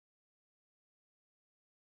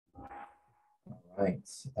Right.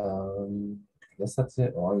 I guess that's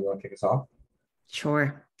it. Alana, you want to kick us off?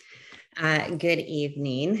 Sure. Good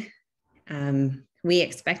evening. We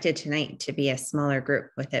expected tonight to be a smaller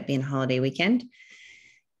group with it being holiday weekend,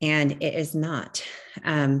 and it is not.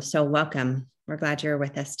 So, welcome. We're glad you're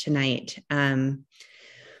with us tonight.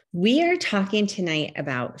 We are talking tonight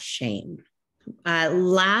about shame.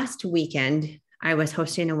 Last weekend, I was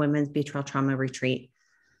hosting a women's betrayal trauma retreat.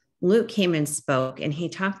 Luke came and spoke, and he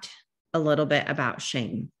talked a little bit about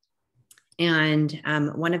shame. And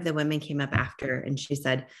one of the women came up after and she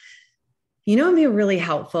said, it'd be really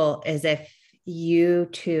helpful is if you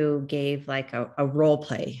two gave like a role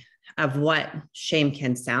play of what shame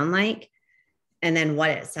can sound like and then what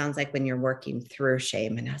it sounds like when you're working through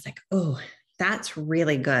shame. And I was like, oh, that's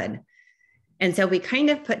really good. And so we kind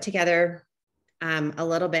of put together a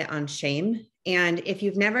little bit on shame. And if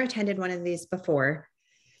you've never attended one of these before,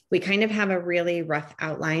 we kind of have a really rough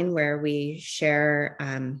outline where we share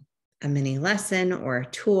a mini lesson or a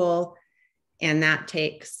tool, and that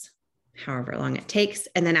takes however long it takes.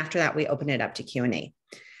 And then after that, we open it up to Q&A.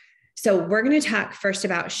 So we're going to talk first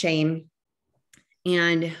about shame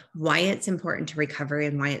and why it's important to recovery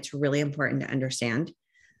and why it's really important to understand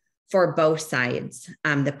for both sides,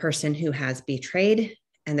 the person who has betrayed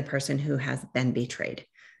and the person who has been betrayed.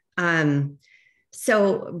 So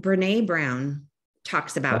Brene Brown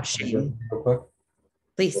talks about shame. Real quick,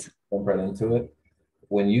 Please. jump right into it.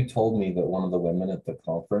 When you told me that one of the women at the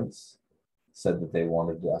conference said that they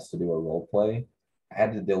wanted us to do a role play, I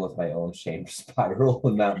had to deal with my own shame spiral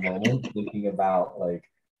in that moment, thinking about like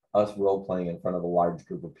us role playing in front of a large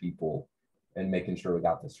group of people and making sure we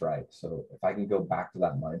got this right. So if I can go back to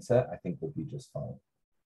that mindset, I think we'll be just fine.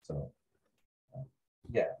 So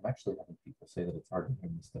yeah, I'm actually having people say that it's hard to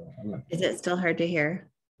hear me still. Is it still hard to hear?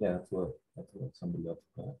 Yeah, that's what somebody else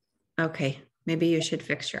put. Okay, maybe you should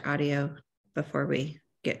fix your audio before we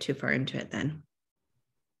get too far into it then.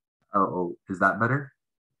 Oh, is that better?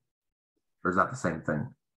 Or is that the same thing?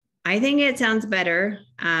 I think it sounds better,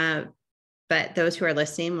 but those who are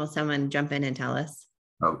listening, will someone jump in and tell us?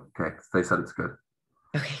 Oh, okay. They said it's good.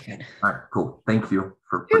 Okay, good. All right, cool. Thank you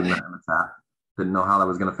for putting that in the chat. Didn't know how I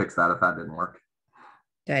was going to fix that if that didn't work.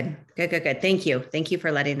 Good. Thank you. Thank you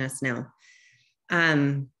for letting us know.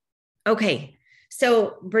 Okay.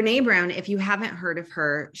 So Brene Brown, if you haven't heard of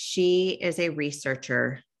her, she is a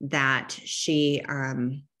researcher that she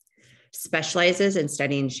specializes in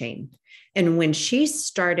studying shame. And when she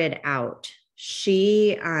started out,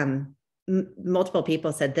 she, multiple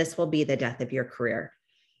people said, this will be the death of your career.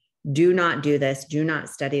 Do not do this. Do not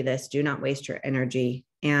study this. Do not waste your energy.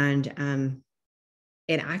 And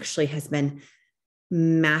it actually has been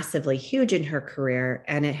massively huge in her career.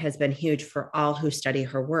 And it has been huge for all who study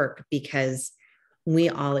her work because we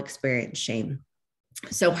all experience shame.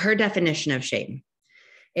 So her definition of shame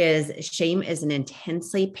is an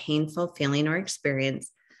intensely painful feeling or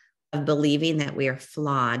experience of believing that we are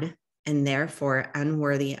flawed and therefore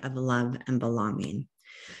unworthy of love and belonging.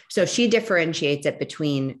 So she differentiates it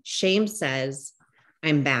between shame says,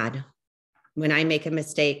 I'm bad. When I make a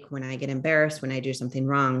mistake, when I get embarrassed, when I do something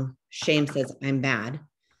wrong, shame says I'm bad.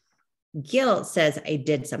 Guilt says I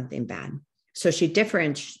did something bad. So she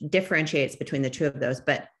differentiates between the two of those.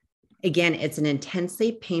 But again, it's an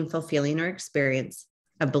intensely painful feeling or experience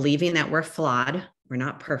of believing that we're flawed, we're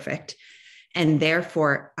not perfect, and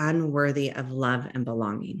therefore unworthy of love and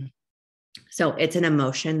belonging. So it's an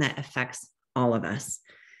emotion that affects all of us,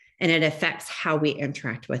 and it affects how we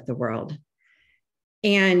interact with the world.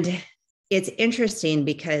 And it's interesting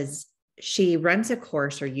because she runs a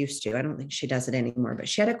course, or used to, I don't think she does it anymore, but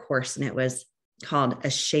she had a course and it was called a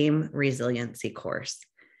shame resiliency course.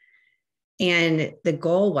 And the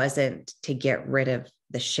goal wasn't to get rid of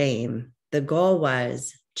the shame. The goal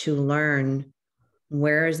was to learn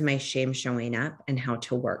where is my shame showing up and how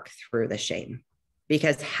to work through the shame.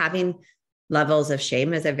 Because having levels of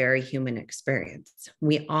shame is a very human experience.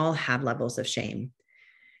 We all have levels of shame.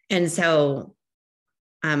 And so,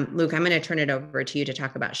 Luke, I'm going to turn it over to you to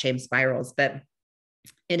talk about shame spirals, but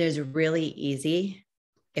it is really easy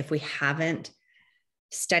if we haven't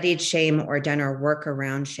studied shame or done our work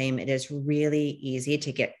around shame. It is really easy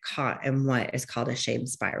to get caught in what is called a shame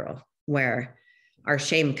spiral, where our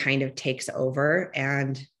shame kind of takes over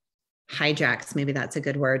and hijacks, maybe that's a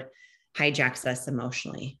good word, hijacks us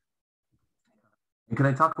emotionally. And can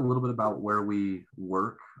I talk a little bit about where we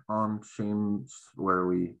work on shame, where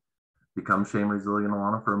we become shame resilient,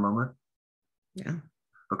 Alana, for a moment? Yeah.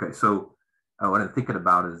 Okay, so what I'm thinking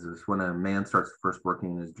about is when a man starts first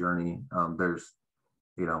working in his journey, there's,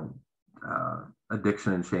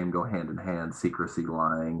 addiction and shame go hand in hand, secrecy,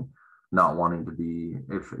 lying, not wanting to be,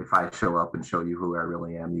 if I show up and show you who I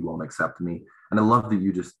really am, you won't accept me. And I love that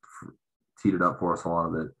you just teed it up for us,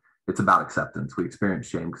 Alana, that it's about acceptance. We experience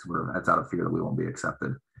shame because that's out of fear that we won't be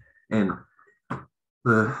accepted. And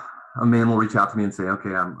a man will reach out to me and say,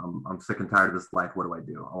 okay, I'm sick and tired of this life. What do I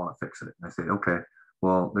do? I want to fix it. And I say, okay,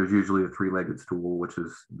 well, there's usually a three-legged stool, which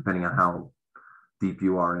is depending on how deep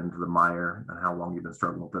you are into the mire and how long you've been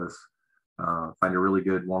struggling with this. Find a really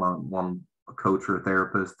good one-on-one coach or a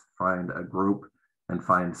therapist, find a group, and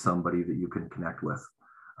find somebody that you can connect with.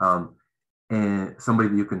 And somebody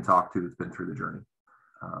that you can talk to that's been through the journey,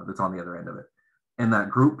 that's on the other end of it. And that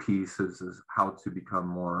group piece is how to become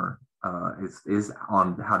more, is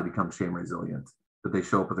on how to become shame resilient. That they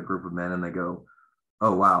show up with a group of men and they go,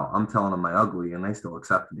 oh, wow, I'm telling them my ugly and they still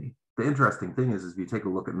accept me. The interesting thing is if you take a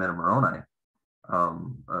look at Men of Moroni,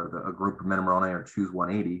 a group of Men of Moroni or Choose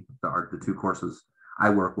 180, the two courses I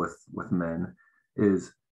work with men,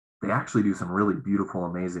 is they actually do some really beautiful,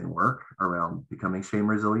 amazing work around becoming shame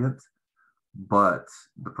resilient. But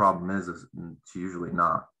the problem is it's usually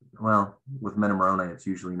not, well, with Men of Moroni, it's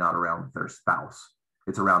usually not around their spouse.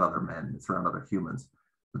 It's around other men. It's around other humans.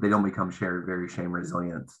 But they don't become very shame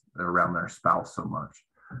resilient around their spouse so much.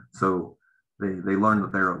 So they learn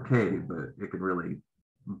that they're okay, but it can really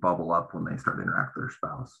bubble up when they start to interact with their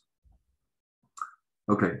spouse.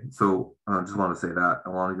 Okay, so I just want to say that.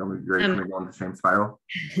 Alana, you ready for me to go into shame spiral?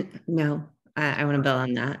 No, I want to build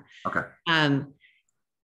on that. Okay.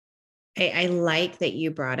 I like that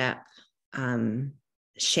you brought up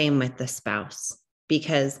shame with the spouse,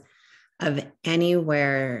 because of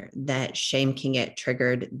anywhere that shame can get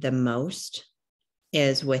triggered the most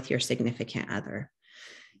is with your significant other.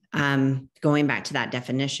 Going back to that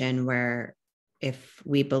definition where if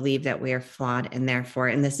we believe that we are flawed and therefore,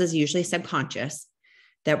 and this is usually subconscious,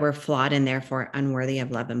 that we're flawed and therefore unworthy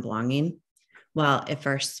of love and belonging. Well, if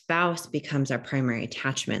our spouse becomes our primary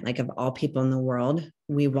attachment, like of all people in the world,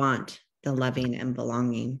 we want the loving and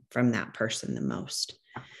belonging from that person the most.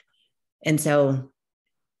 And so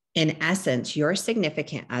in essence, your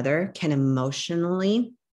significant other can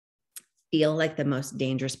emotionally feel like the most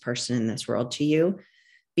dangerous person in this world to you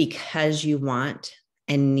because you want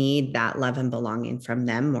and need that love and belonging from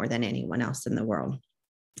them more than anyone else in the world.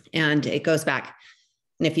 And it goes back,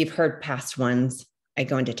 and if you've heard past ones, I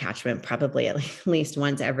go into attachment probably at least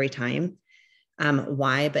once every time.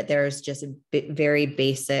 Why? But there's just very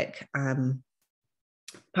basic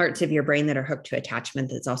parts of your brain that are hooked to attachment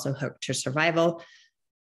that's also hooked to survival.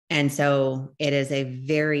 And so it is a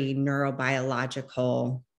very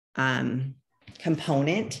neurobiological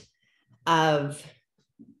component of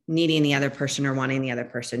needing the other person or wanting the other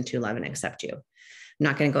person to love and accept you. I'm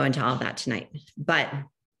not going to go into all of that tonight, but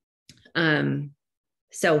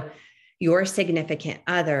so your significant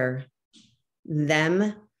other,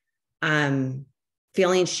 them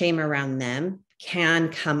feeling shame around them can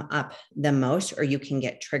come up the most, or you can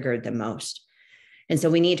get triggered the most. And so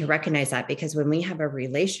we need to recognize that, because when we have a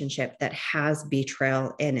relationship that has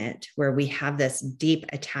betrayal in it, where we have this deep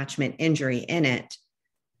attachment injury in it,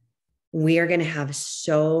 we are going to have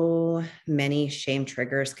so many shame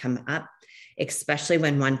triggers come up, especially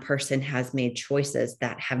when one person has made choices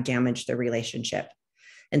that have damaged the relationship.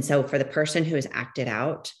 And so for the person who has acted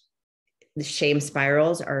out, the shame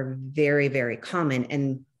spirals are very, very common.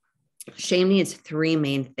 And shame needs three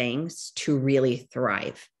main things to really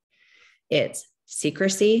thrive. It's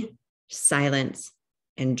secrecy, silence,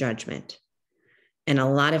 and judgment. And a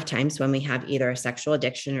lot of times when we have either a sexual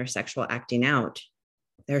addiction or sexual acting out,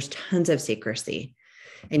 there's tons of secrecy.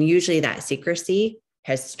 And usually that secrecy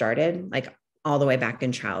has started like all the way back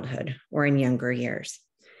in childhood or in younger years.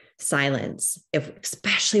 Silence,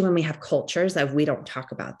 especially when we have cultures of we don't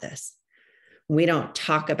talk about this. We don't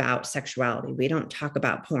talk about sexuality. We don't talk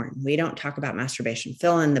about porn. We don't talk about masturbation.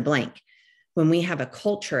 Fill in the blank. When we have a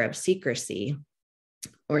culture of secrecy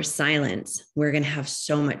or silence, we're going to have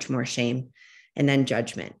so much more shame. And then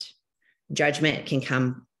judgment. Judgment can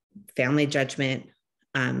come family judgment,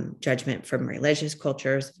 judgment from religious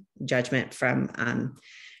cultures, judgment from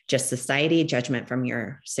just society, judgment from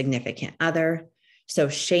your significant other. So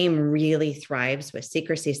shame really thrives with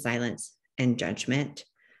secrecy, silence, and judgment.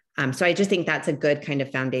 So I just think that's a good kind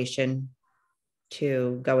of foundation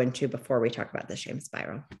to go into before we talk about the shame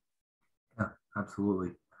spiral. Yeah,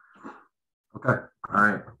 absolutely. Okay. All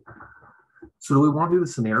right. So do we want to do the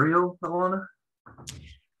scenario, Alana?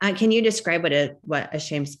 Can you describe what a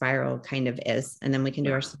shame spiral kind of is? And then we can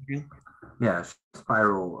do our scenario. Yeah,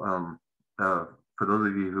 spiral. For those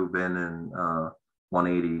of you who've been in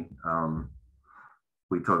 180,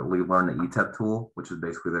 we learned the ETEP tool, which is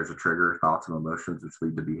basically there's a trigger, thoughts and emotions, which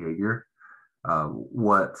lead to behavior.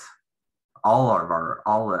 What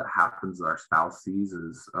all that happens that our spouse sees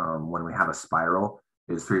is when we have a spiral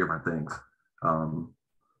is three different things: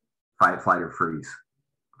 fight, flight, or freeze.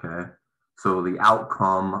 Okay, so the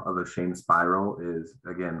outcome of a shame spiral is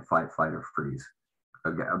again fight, flight, or freeze.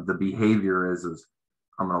 Again, the behavior is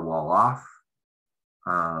I'm going to wall off,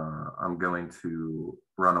 I'm going to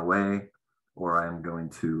run away, or I'm going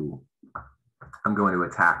to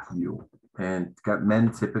attack you. And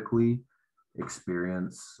men typically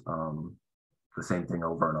experience the same thing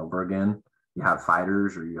over and over again. You have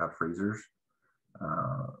fighters or you have freezers.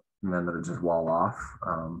 Men that are just wall off.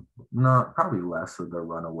 Not probably less of the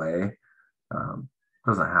run away.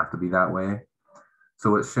 Doesn't have to be that way. So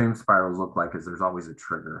what shame spirals look like is there's always a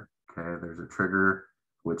trigger. Okay, there's a trigger,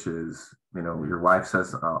 which is, your wife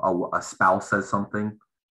says, a spouse says something,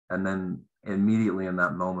 and then immediately in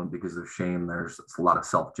that moment, because of shame, there's a lot of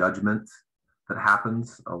self-judgment that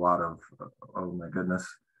happens. A lot of, oh my goodness,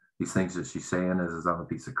 these things that she's saying is I'm a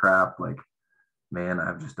piece of crap. Like, man,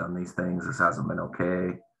 I've just done these things. This hasn't been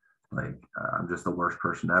okay. Like, I'm just the worst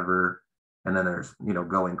person ever. And then there's,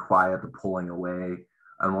 going quiet, the pulling away.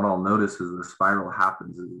 And what I'll notice is the spiral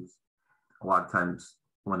happens is a lot of times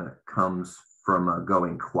when it comes from a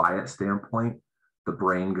going quiet standpoint, the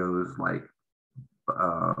brain goes like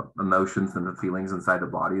emotions and the feelings inside the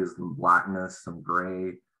body is some blackness, some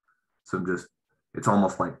gray, it's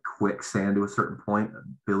almost like quicksand to a certain point,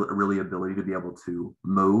 really ability to be able to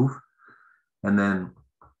move. And then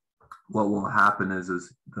what will happen is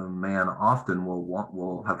the man often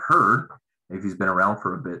will have heard, if he's been around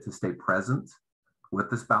for a bit, to stay present with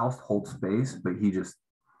the spouse, hold space, but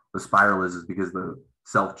the spiral is because the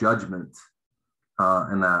self-judgment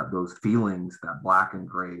and those feelings, that black and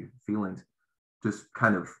gray feelings, just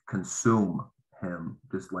kind of consume him,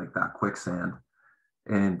 just like that quicksand,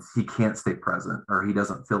 and he can't stay present, or he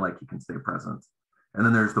doesn't feel like he can stay present. And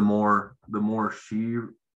then there's the more she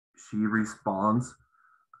responds,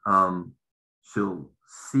 she'll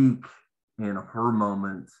seek in her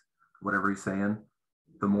moment whatever he's saying.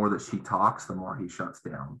 The more that she talks, the more he shuts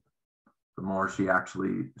down. The more she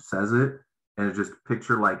actually says it, and it just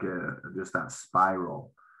picture like just that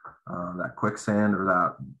spiral, that quicksand, or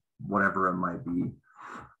that whatever it might be.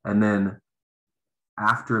 And then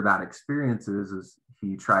after that experience is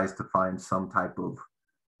he tries to find some type of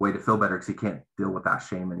way to feel better because he can't deal with that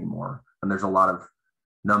shame anymore. And there's a lot of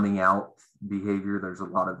numbing out behavior. There's a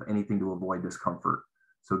lot of anything to avoid discomfort.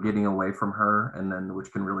 So getting away from her, and then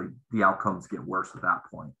which can really, the outcomes get worse at that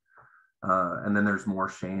point. And then there's more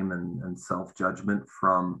shame and self-judgment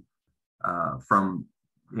from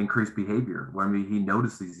increased behavior. When he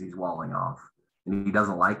notices he's walling off and he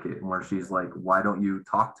doesn't like it, and where she's like, why don't you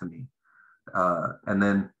talk to me? And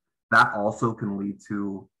then that also can lead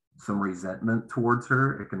to some resentment towards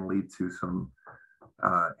her. It can lead to some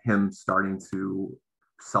him starting to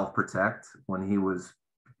self-protect when he was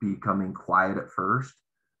becoming quiet at first,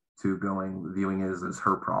 to viewing it as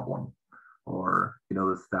her problem, or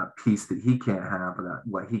that piece that he can't have, or that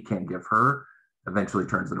what he can't give her, eventually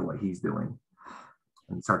turns into what he's doing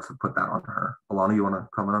and starts to put that on her. Alana, you want to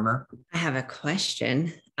comment on that? I have a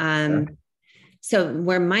question. Okay. So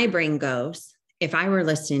where my brain goes, if I were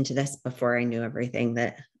listening to this before I knew everything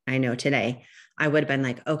that I know today, I would have been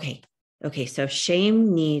like, okay, so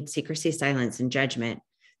shame needs secrecy, silence, and judgment.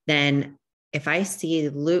 Then if I see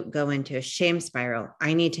Luke go into a shame spiral,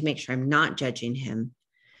 I need to make sure I'm not judging him,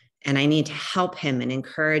 and I need to help him and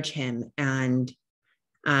encourage him, and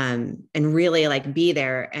really like be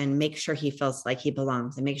there and make sure he feels like he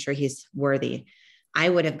belongs and make sure he's worthy. I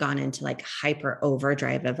would have gone into like hyper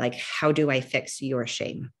overdrive of like, how do I fix your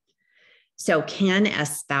shame? So can a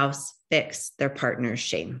spouse fix their partner's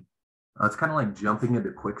shame? It's kind of like jumping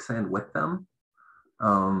into quicksand with them,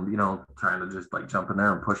 trying to just like jump in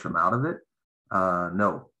there and push them out of it.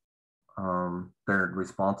 No, their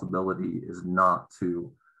responsibility is not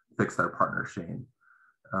to fix their partner's shame.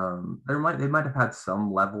 They might have had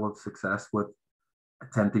some level of success with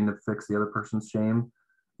attempting to fix the other person's shame,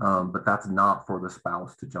 but that's not for the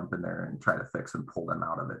spouse to jump in there and try to fix and pull them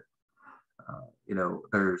out of it.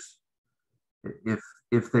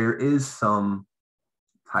 If there is some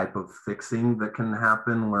type of fixing that can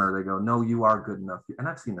happen where they go, no, you are good enough. And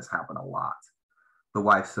I've seen this happen a lot. The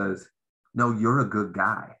wife says, no, you're a good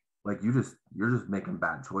guy. Like you're just making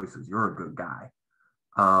bad choices. You're a good guy.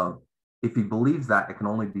 If he believes that, it can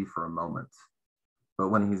only be for a moment. But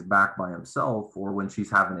when he's back by himself, or when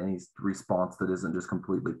she's having any response that isn't just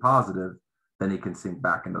completely positive, then he can sink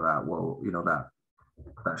back into that,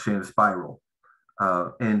 that shame spiral.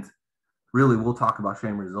 And really, we'll talk about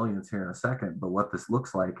shame resilience here in a second. But what this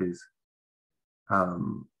looks like is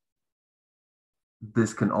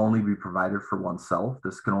this can only be provided for oneself.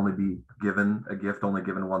 This can only be given, a gift only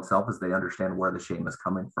given to oneself, as they understand where the shame is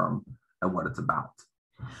coming from and what it's about.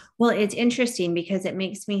 Well, it's interesting because it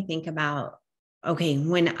makes me think about, okay,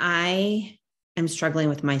 when I am struggling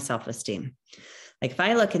with my self-esteem, like if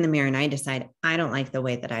I look in the mirror and I decide I don't like the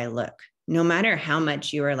way that I look, no matter how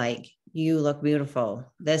much you are like, you look beautiful,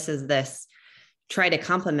 this is this, try to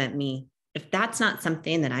compliment me. If that's not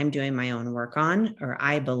something that I'm doing my own work on, or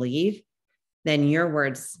I believe, then your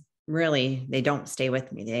words really, they don't stay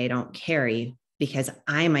with me. They don't carry, because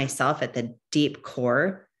I myself at the deep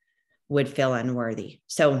core would feel unworthy.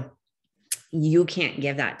 So you can't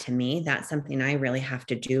give that to me. That's something I really have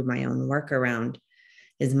to do my own work around,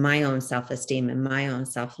 is my own self-esteem and my own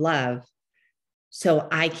self-love. So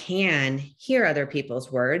I can hear other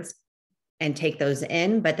people's words and take those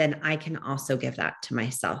in, but then I can also give that to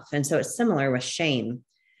myself. And so it's similar with shame,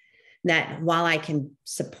 that while I can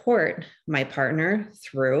support my partner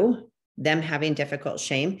through them having difficult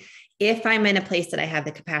shame, if I'm in a place that I have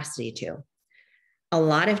the capacity to. A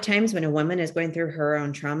lot of times when a woman is going through her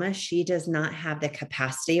own trauma, she does not have the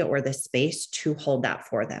capacity or the space to hold that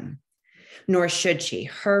for them, nor should she.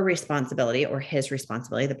 Her responsibility, or his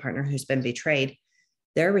responsibility, the partner who's been betrayed,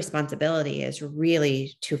 their responsibility is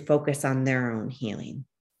really to focus on their own healing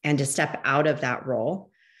and to step out of that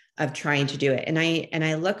role of trying to do it. And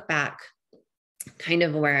I look back kind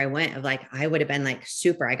of where I went of like, I would have been like,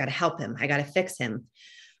 super, I got to help him. I got to fix him.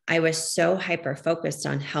 I was so hyper focused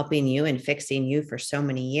on helping you and fixing you for so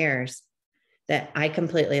many years that I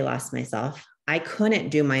completely lost myself. I couldn't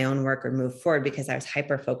do my own work or move forward because I was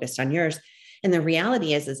hyper focused on yours. And the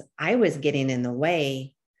reality is I was getting in the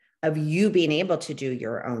way of you being able to do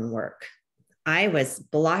your own work. I was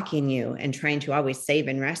blocking you and trying to always save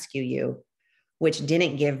and rescue you, which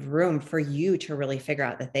didn't give room for you to really figure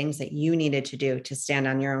out the things that you needed to do to stand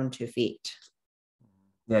on your own 2 feet.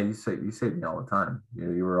 Yeah, you say me all the time.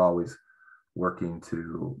 You were always working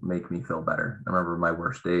to make me feel better. I remember my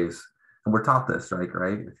worst days, and we're taught this,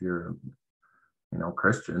 right? If you're,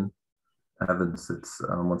 Christian, heavens, it's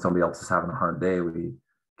when somebody else is having a hard day, we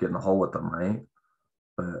get in the hole with them, right?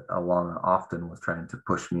 But Alana often was trying to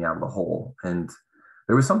push me out of the hole. And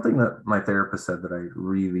there was something that my therapist said that I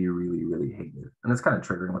really, really, really hated. And it's kind of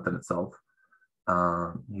triggering within itself.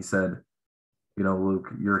 He said,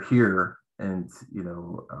 Luke, you're here. And,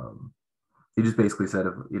 he just basically said,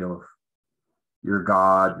 if your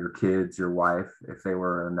God, your kids, your wife, if they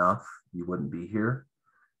were enough, you wouldn't be here.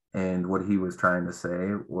 And what he was trying to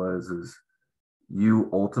say is you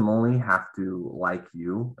ultimately have to like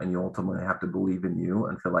you, and you ultimately have to believe in you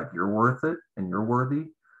and feel like you're worth it and you're worthy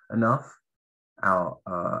enough.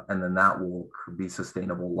 And then that will be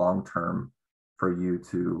sustainable long-term for you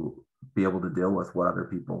to be able to deal with what other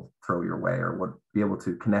people throw your way, or be able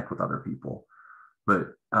to connect with other people. But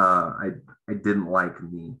I didn't like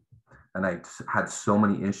me. And I had so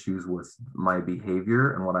many issues with my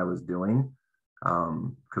behavior and what I was doing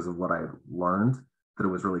because of what I learned, that it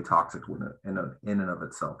was really toxic in and of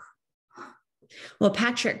itself. Well,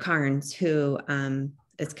 Patrick Carnes, who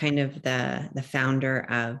is kind of the founder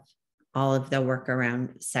of all of the work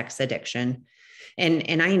around sex addiction,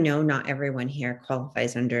 and I know not everyone here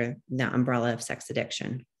qualifies under the umbrella of sex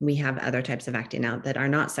addiction. We have other types of acting out that are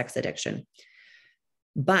not sex addiction.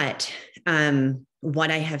 But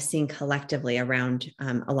what I have seen collectively around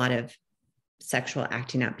a lot of sexual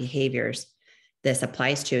acting out behaviors this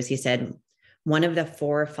applies to is, he said, one of the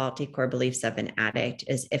 4 faulty core beliefs of an addict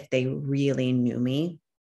is, if they really knew me,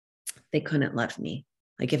 they couldn't love me.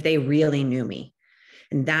 Like if they really knew me.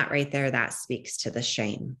 And that right there, that speaks to the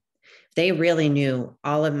shame. If they really knew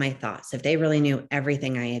all of my thoughts, if they really knew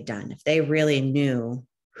everything I had done, if they really knew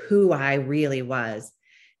who I really was,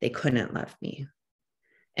 they couldn't love me.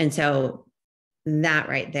 And so that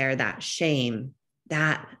right there, that shame,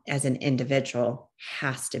 that as an individual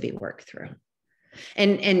has to be worked through.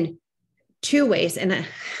 And 2 ways, and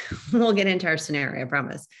we'll get into our scenario, I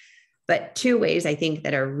promise. But 2 ways I think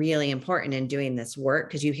that are really important in doing this work,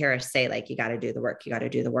 because you hear us say, like, you got to do the work, you got to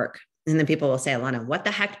do the work. And then people will say, Alana, what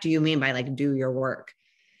the heck do you mean by like do your work?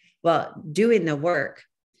 Well, doing the work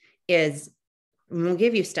is, we'll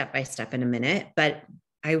give you step by step in a minute, but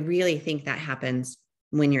I really think that happens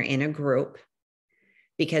when you're in a group,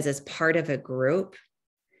 because as part of a group,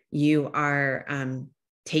 you are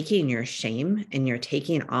taking your shame and you're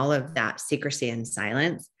taking all of that secrecy and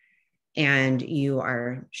silence, and you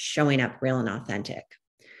are showing up real and authentic.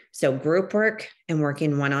 So group work and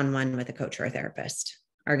working one-on-one with a coach or a therapist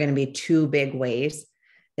are going to be 2 big ways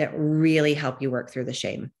that really help you work through the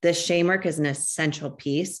shame. The shame work is an essential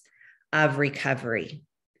piece of recovery.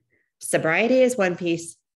 Sobriety is one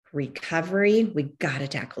piece, recovery, we got to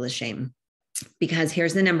tackle the shame, because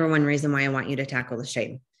here's the number one reason why I want you to tackle the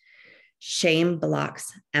shame. Shame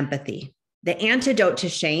blocks empathy. The antidote to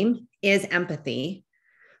shame is empathy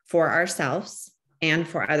for ourselves and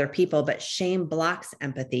for other people, but shame blocks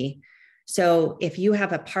empathy. So if you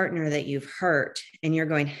have a partner that you've hurt and you're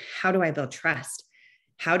going, how do I build trust?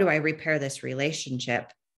 How do I repair this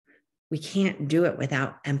relationship? We can't do it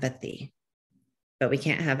without empathy, but we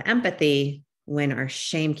can't have empathy when our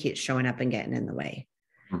shame keeps showing up and getting in the way.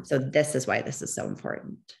 So this is why this is so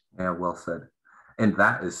important. Yeah, well said. And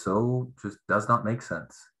that is so just does not make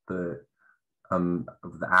sense.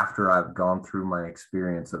 After I've gone through my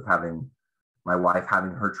experience of having my wife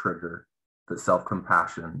having her trigger, that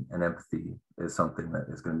self-compassion and empathy is something that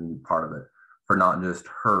is going to be part of it for not just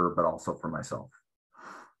her, but also for myself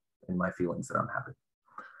and my feelings that I'm having.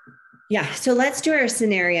 Yeah. So let's do our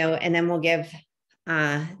scenario, and then we'll give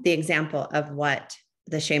the example of what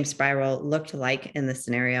the shame spiral looked like in the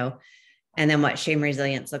scenario, and then what shame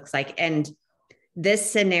resilience looks like. And this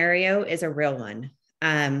scenario is a real one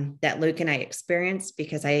that Luke and I experienced,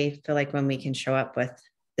 because I feel like when we can show up with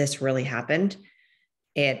this really happened,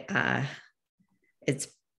 it's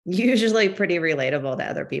usually pretty relatable to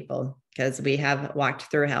other people, because we have walked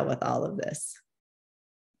through hell with all of this.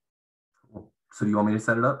 So do you want me to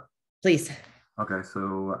set it up? Please. Okay, so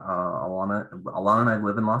Alana and I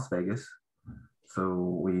live in Las Vegas.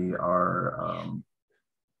 So we are,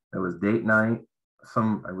 it was date night.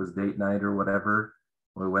 It was date night or whatever.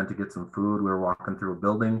 We went to get some food. We were walking through a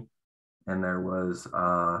building, and there was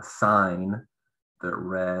a sign that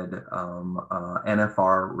read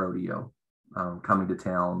NFR Rodeo, coming to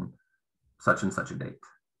town, such and such a date.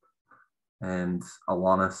 And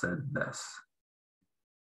Alana said this.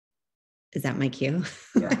 Is that my cue?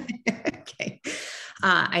 Yeah. Okay.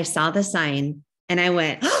 I saw the sign and I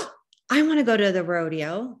went, oh, I want to go to the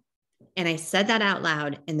rodeo. And I said that out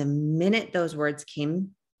loud. And the minute those words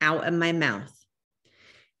came out of my mouth,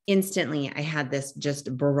 instantly I had this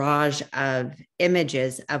just barrage of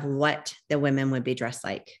images of what the women would be dressed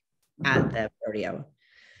like at the rodeo.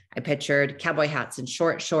 I pictured cowboy hats and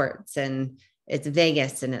short shorts, and it's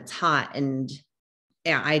Vegas and it's hot. And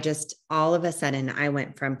yeah, I just, all of a sudden I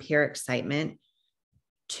went from pure excitement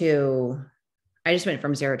I just went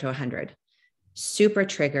from 0 to 100, super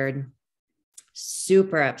triggered,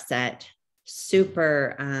 super upset,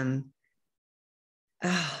 super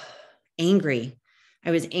angry.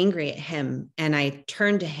 I was angry at him, and I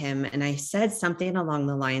turned to him and I said something along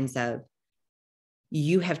the lines of,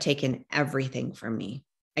 you have taken everything from me.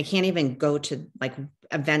 I can't even go to like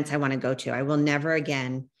events I want to go to. I will never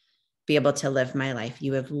again be able to live my life.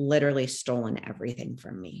 You have literally stolen everything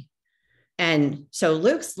from me. And so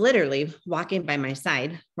Luke's literally walking by my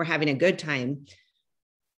side. We're having a good time.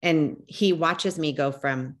 And he watches me go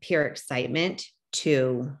from pure excitement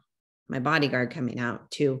to my bodyguard coming out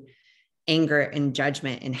to anger and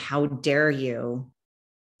judgment and how dare you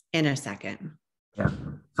in a second. Yeah.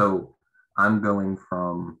 So I'm going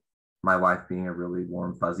from my wife being a really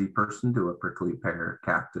warm, fuzzy person to a prickly pear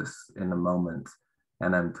cactus in a moment.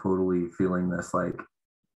 And I'm totally feeling this like,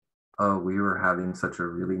 oh, we were having such a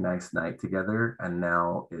really nice night together, and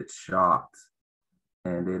now it's shot,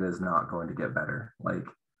 and it is not going to get better. Like,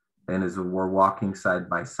 and as we're walking side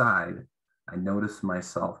by side, I notice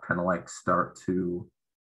myself kind of like start to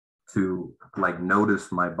like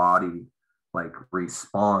notice my body like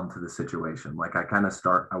respond to the situation. Like I kind of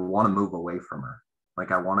I want to move away from her.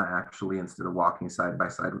 Like I want to actually, instead of walking side by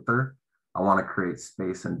side with her, I want to create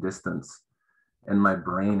space and distance. And my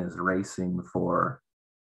brain is racing for,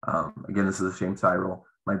 again, this is a shame spiral.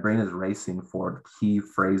 My brain is racing for key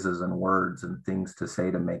phrases and words and things to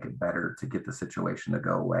say to make it better, to get the situation to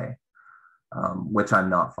go away, which I'm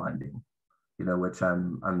not finding, which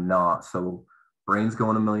I'm not. So brain's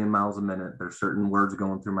going a million miles a minute. There's certain words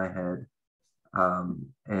going through my head.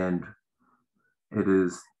 And it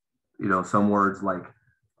is, some words like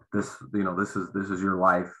this, this is your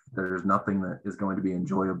life. There's nothing that is going to be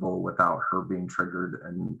enjoyable without her being triggered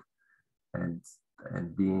and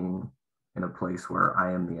being in a place where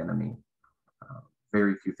I am the enemy.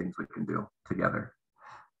 Very few things we can do together.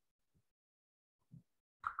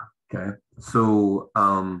 Okay. So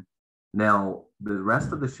now the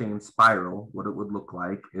rest of the shame spiral, what it would look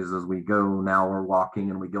like is as we go, now we're walking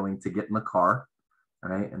and we're going to get in the car,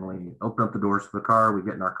 right? And we open up the doors to the car, we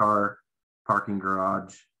get in our car, parking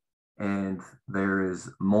garage, and there is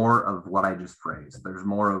more of what I just phrased. There's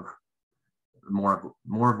more of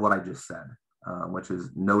what I just said, which is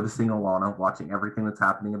noticing Alana, watching everything that's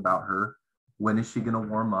happening about her. When is she going to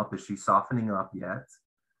warm up? Is she softening up yet?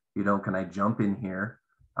 Can I jump in here?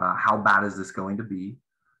 How bad is this going to be?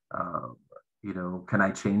 Can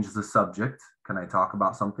I change the subject? Can I talk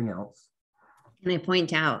about something else? And I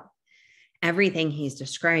point out everything he's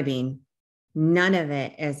describing, none of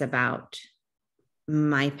it is about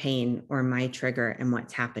my pain or my trigger and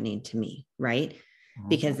what's happening to me, right?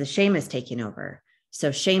 Because the shame is taking over.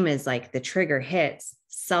 So shame is like the trigger hits,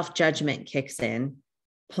 self-judgment kicks in,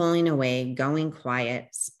 pulling away, going quiet,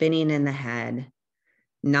 spinning in the head,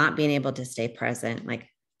 not being able to stay present. Like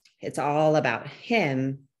it's all about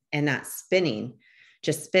him and that spinning,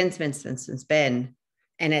 just spin, spin, spin, spin, spin.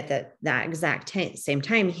 And at that exact same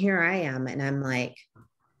time, here I am. And I'm like,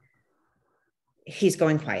 he's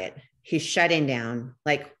going quiet. He's shutting down.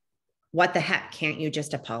 Like, what the heck? Can't you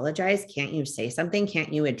just apologize? Can't you say something?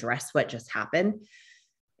 Can't you address what just happened?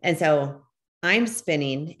 And so I'm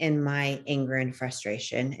spinning in my anger and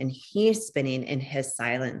frustration, and he's spinning in his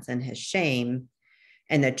silence and his shame.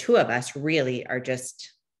 And the two of us really are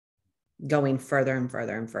just going further and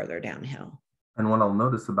further and further downhill. And what I'll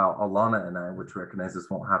notice about Alana and I, which recognize this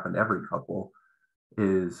won't happen to every couple,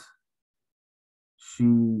 is she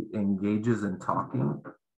engages in talking,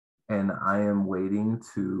 and I am waiting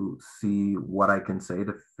to see what I can say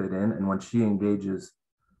to fit in. And when she engages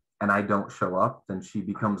and I don't show up, then she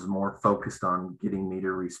becomes more focused on getting me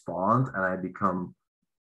to respond. And I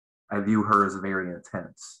view her as very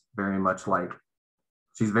intense, very much like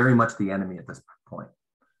she's very much the enemy at this point.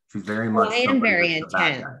 She's very much. Well, I am very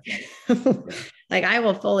intense. Like I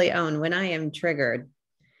will fully own when I am triggered,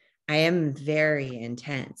 I am very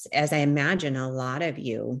intense, as I imagine a lot of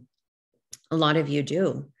you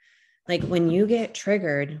do. Like when you get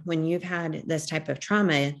triggered, when you've had this type of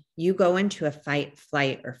trauma, you go into a fight,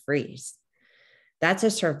 flight, or freeze. That's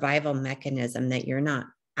a survival mechanism that you're not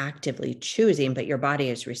actively choosing, but your body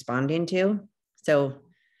is responding to. So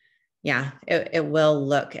yeah, it will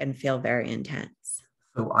look and feel very intense.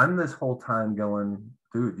 So I'm this whole time going,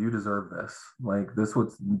 dude, you deserve this. Like this would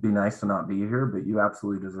be nice to not be here, but you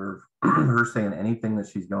absolutely deserve her saying anything that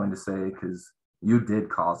she's going to say because you did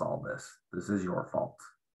cause all this. This is your fault.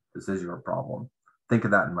 This is your problem. Think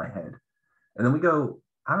of that in my head. And then we go,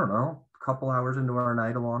 I don't know, a couple hours into our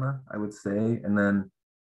night, Alana, I would say. And then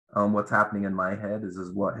what's happening in my head is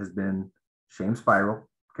what has been shame spiral,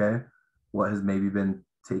 okay? What has maybe been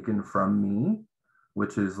taken from me,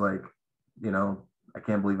 which is like, I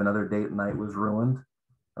can't believe another date night was ruined.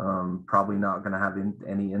 Probably not going to have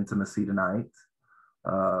any intimacy tonight.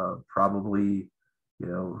 Probably,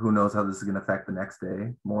 who knows how this is going to affect the next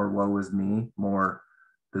day. More woe is me, more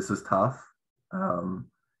this is tough. And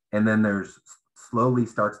then there's slowly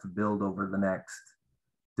starts to build over the next,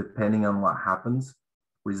 depending on what happens,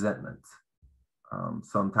 resentment.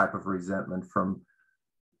 Some type of resentment from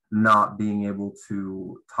not being able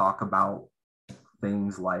to talk about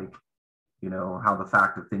things like, how the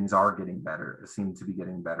fact that things are getting better, seem to be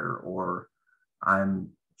getting better, or I'm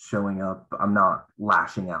showing up, I'm not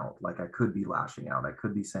lashing out like I could be lashing out. I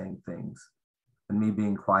could be saying things, and me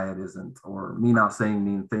being quiet isn't, or me not saying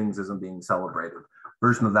mean things isn't being celebrated.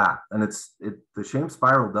 Version of that. And the shame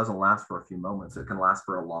spiral doesn't last for a few moments. It can last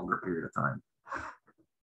for a longer period of time.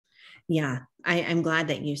 Yeah, I'm glad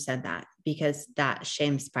that you said that, because that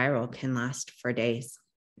shame spiral can last for days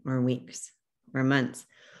or weeks or months.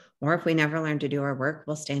 Or if we never learn to do our work,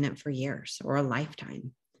 we'll stay in it for years or a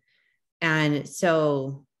lifetime. And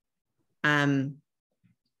so going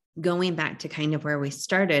back to kind of where we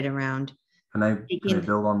started around. Can I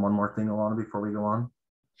build on one more thing, Alana, before we go on?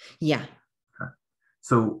 Yeah. Okay.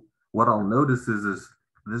 So what I'll notice is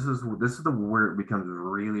this is where it becomes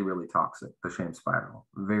really, really toxic, the shame spiral.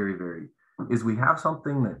 Very, very, is we have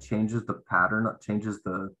something that changes the pattern, changes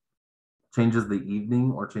the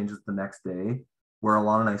evening or changes the next day, where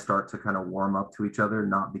Alana and I start to kind of warm up to each other,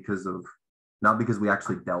 not because we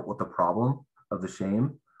actually dealt with the problem of the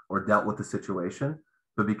shame or dealt with the situation,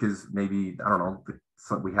 but because maybe, I don't know,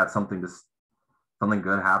 we had something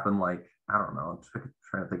good happen. Like, I don't know, I'm just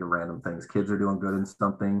trying to think of random things. Kids are doing good in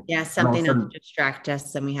something. Yeah, something to distract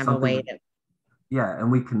us, and we have a way to. Yeah,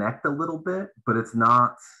 and we connect a little bit, but it's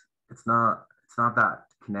not that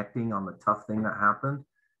connecting on the tough thing that happened.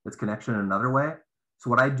 It's connection in another way. So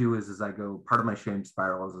what I do is I go, part of my shame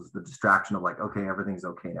spiral is the distraction of like, okay, everything's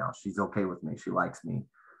okay now. She's okay with me. She likes me.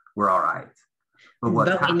 We're all right. But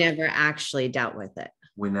we never actually dealt with it.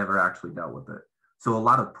 We never actually dealt with it. So a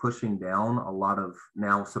lot of pushing down, a lot of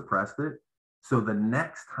now suppressed it. So the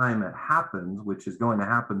next time it happens, which is going to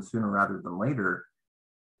happen sooner rather than later,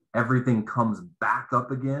 everything comes back up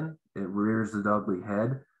again. It rears its ugly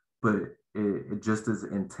head, but it just is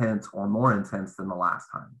intense or more intense than the last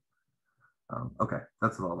time. Okay,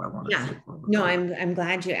 that's all I wanted to say. No, I'm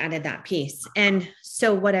glad you added that piece. And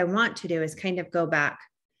so what I want to do is kind of go back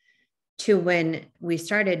to when we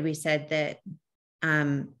started, we said that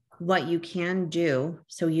what you can do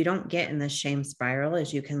so you don't get in the shame spiral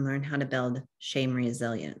is you can learn how to build shame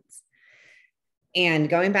resilience. And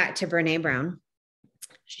going back to Brene Brown,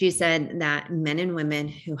 she said that men and women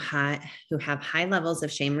who have high levels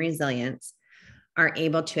of shame resilience are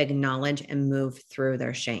able to acknowledge and move through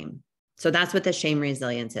their shame. So that's what the shame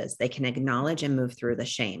resilience is. They can acknowledge and move through the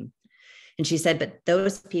shame. And she said, but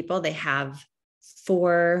those people, they have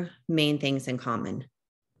 4 main things in common.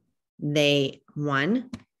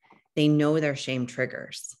 One, they know their shame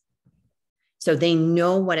triggers. So they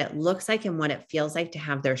know what it looks like and what it feels like to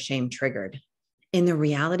have their shame triggered. And the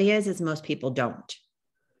reality is most people don't.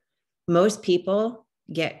 Most people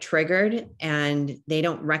get triggered and they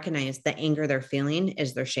don't recognize the anger they're feeling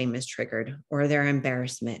is their shame is triggered, or their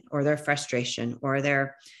embarrassment, or their frustration, or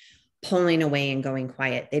their pulling away and going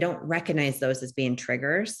quiet. They don't recognize those as being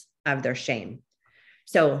triggers of their shame.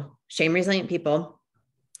 So shame resilient people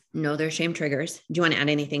know their shame triggers. Do you want to add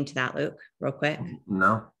anything to that, Luke, real quick?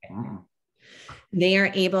 No. Mm-mm. They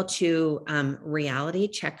are able to reality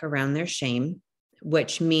check around their shame,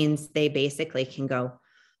 which means they basically can go,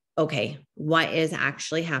 okay, what is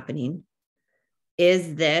actually happening?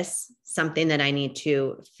 Is this something that I need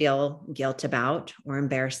to feel guilt about or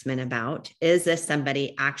embarrassment about? Is this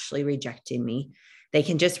somebody actually rejecting me? They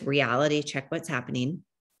can just reality check what's happening.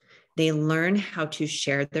 They learn how to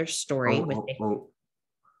share their story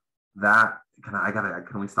that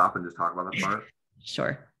can we stop and just talk about that part?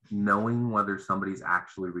 Sure. Knowing whether somebody's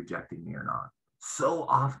actually rejecting me or not. So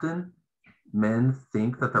often men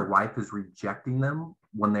think that their wife is rejecting them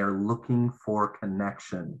when they're looking for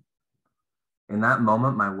connection. In that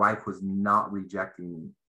moment, my wife was not rejecting me,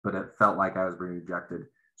 but it felt like I was being rejected.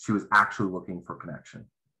 She was actually looking for connection.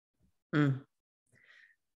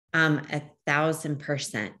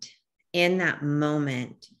 1,000%. In that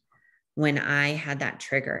moment, when I had that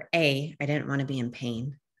trigger, I didn't want to be in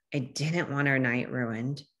pain. I didn't want our night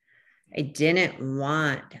ruined. I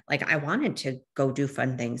wanted to go do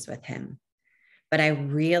fun things with him. But I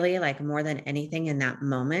really, more than anything in that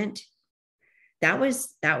moment, that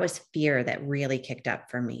was fear that really kicked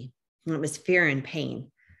up for me. And it was fear and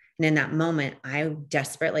pain. And in that moment, I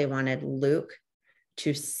desperately wanted Luke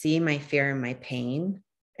to see my fear and my pain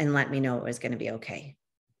and let me know it was going to be okay.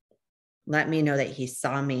 Let me know that he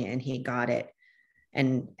saw me and he got it.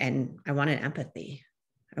 And I wanted empathy.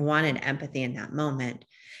 I wanted empathy in that moment.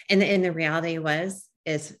 And the reality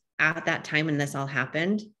is at that time when this all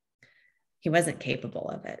happened, he wasn't capable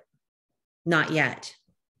of it. Not yet,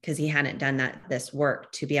 because he hadn't done this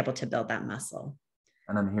work to be able to build that muscle.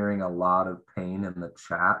 And I'm hearing a lot of pain in the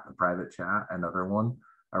chat, the private chat, another one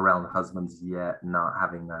around husbands yet not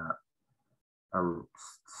having that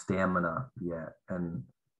stamina yet. And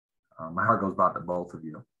my heart goes out to both of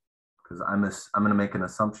you, because I'm going to make an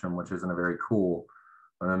assumption, which isn't a very cool.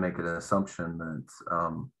 I'm going to make an assumption that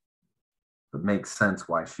it makes sense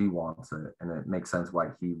why she wants it, and it makes sense why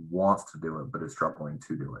he wants to do it, but is struggling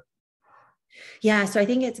to do it. Yeah. So I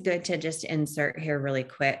think it's good to just insert here really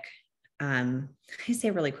quick. I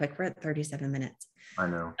say really quick, we're at 37 minutes. I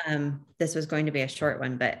know. This was going to be a short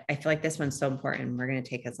one, but I feel like this one's so important. We're going to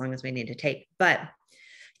take as long as we need to take. But I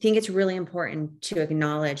think it's really important to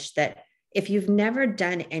acknowledge that if you've never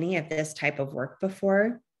done any of this type of work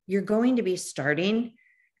before, you're going to be starting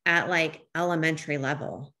at elementary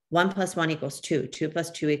level. 1 + 1 = 2, 2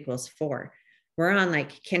 + 2 = 4. We're on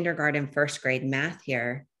kindergarten, first grade math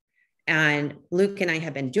here. And Luke and I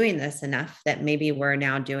have been doing this enough that maybe we're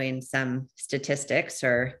now doing some statistics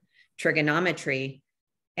or trigonometry.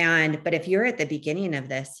 But if you're at the beginning of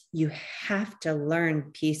this, you have to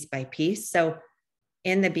learn piece by piece. So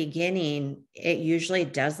in the beginning, it usually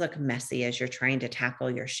does look messy as you're trying to tackle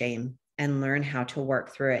your shame and learn how to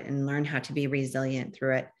work through it and learn how to be resilient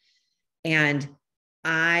through it. And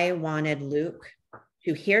I wanted Luke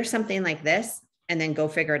to hear something like this and then go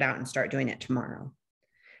figure it out and start doing it tomorrow.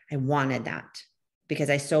 I wanted that because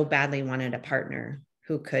I so badly wanted a partner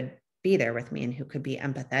who could be there with me and who could be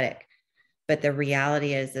empathetic. But the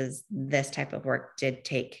reality is this type of work did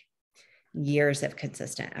take years of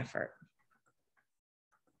consistent effort.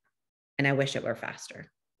 And I wish it were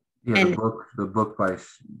faster. Yeah, and the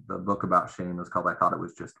book about shame is called "I Thought It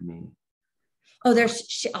Was Just Me." Oh,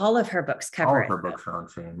 there's all of her books cover all of her books are on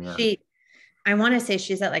shame. Yeah, I want to say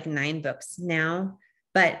she's at 9 books now,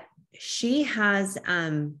 but she has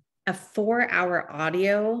a 4-hour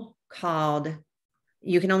audio called,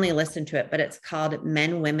 you can only listen to it, but it's called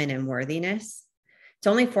Men, Women, and Worthiness. It's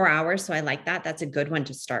only 4 hours, so I like that. That's a good one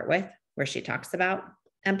to start with, where she talks about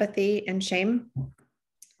empathy and shame.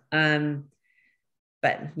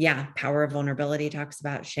 But yeah, Power of Vulnerability talks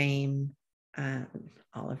about shame,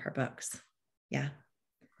 all of her books. Yeah.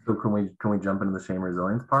 So can we jump into the shame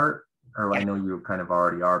resilience part? Or Yeah. I know you kind of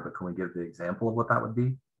already are, but can we give the example of what that would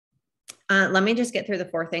be? Let me just get through the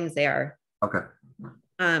 4 things they are. Okay.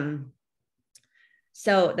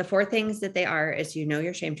 So the 4 things that they are is, you know,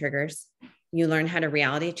 your shame triggers. You learn how to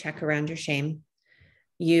reality check around your shame.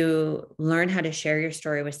 You learn how to share your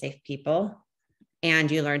story with safe people, and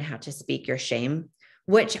you learn how to speak your shame,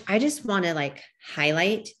 which I just want to like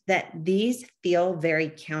highlight that these feel very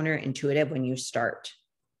counterintuitive when you start.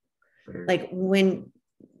 Like when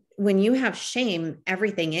you have shame,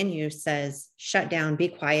 everything in you says, shut down, be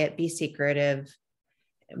quiet, be secretive.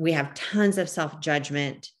 We have tons of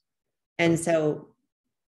self-judgment. And so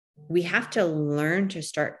we have to learn to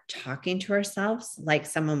start talking to ourselves like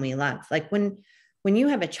someone we love. Like when you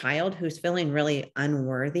have a child who's feeling really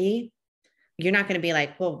unworthy, you're not going to be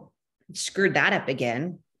like, well, screwed that up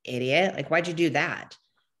again, idiot. Like, why'd you do that?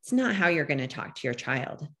 It's not how you're going to talk to your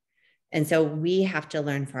child. And so we have to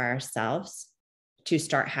learn for ourselves to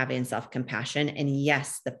start having self-compassion. And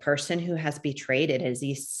yes, the person who has betrayed, it is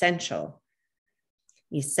essential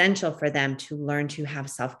for them to learn to have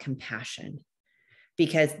self-compassion,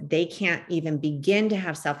 because they can't even begin to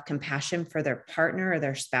have self-compassion for their partner or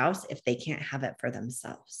their spouse if they can't have it for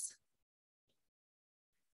themselves.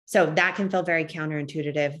 So that can feel very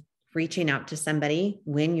counterintuitive, reaching out to somebody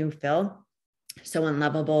when you feel so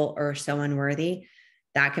unlovable or so unworthy.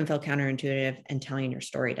 That can feel counterintuitive, and telling your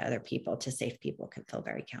story to other people, to safe people, can feel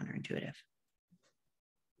very counterintuitive.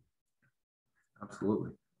 Absolutely.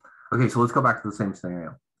 Okay, so let's go back to the same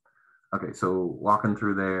scenario. Okay, so walking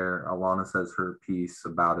through there, Alana says her piece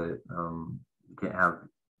about it. You can't have,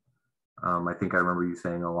 I think I remember you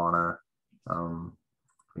saying, Alana,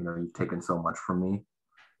 you know, you've taken so much from me.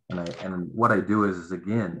 And what I do is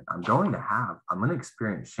again, I'm going to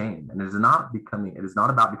experience shame. And it is not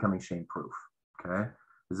about becoming shame proof. Okay.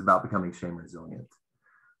 It's about becoming shame resilient.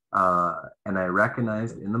 And I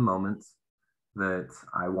recognized in the moment that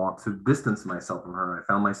I want to distance myself from her.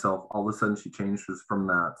 I found myself, all of a sudden she changed from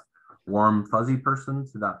that warm, fuzzy person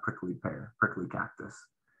to that prickly cactus.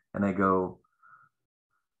 And I go,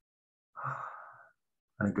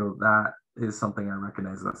 that is something I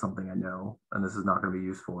recognize. That's something I know. And this is not going to be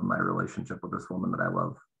useful in my relationship with this woman that I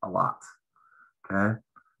love a lot. Okay.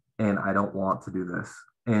 And I don't want to do this.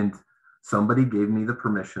 And somebody gave me the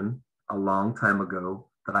permission a long time ago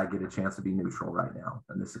that I get a chance to be neutral right now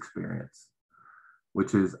in this experience,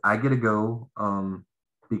 which is I get to go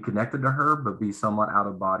be connected to her, but be somewhat out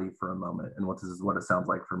of body for a moment. And this is what it sounds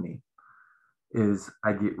like for me is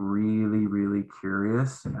I get really, really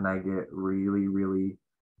curious, and I get really, really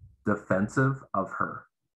defensive of her.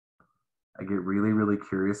 I get really, really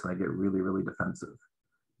curious, and I get really, really defensive.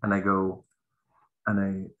 And I go,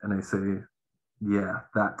 and I say, yeah,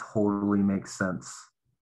 that totally makes sense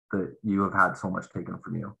that you have had so much taken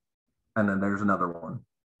from you. And then there's another one.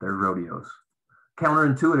 There's rodeos.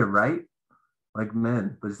 Counterintuitive, right? Like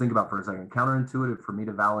men, but just think about it for a second. Counterintuitive for me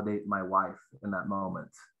to validate my wife in that moment.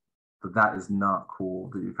 But that is not cool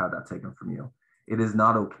that you've had that taken from you. It is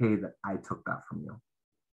not okay that I took that from you.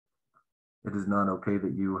 It is not okay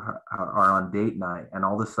that you are on date night and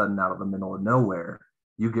all of a sudden out of the middle of nowhere,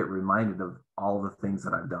 you get reminded of all the things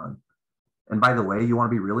that I've done. And by the way, you want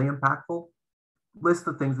to be really impactful? List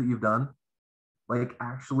the things that you've done. Like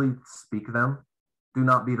actually speak them. Do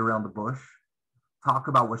not beat around the bush. Talk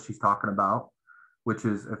about what she's talking about, which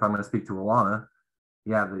is, if I'm going to speak to Alana,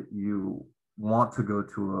 yeah, that you want to go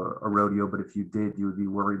to a rodeo, but if you did, you would be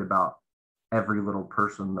worried about every little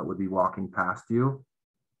person that would be walking past you.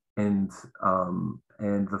 And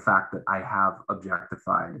the fact that I have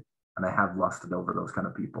objectified and I have lusted over those kind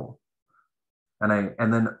of people.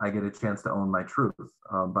 And then I get a chance to own my truth,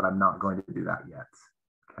 but I'm not going to do that yet.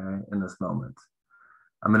 Okay, in this moment,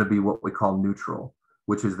 I'm going to be what we call neutral,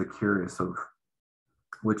 which is the curious of,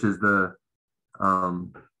 which is the,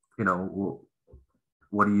 you know,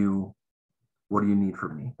 what do you need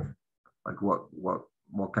from me? Like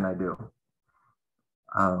what can I do?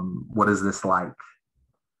 What is this like?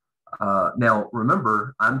 Now,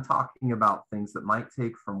 remember, I'm talking about things that might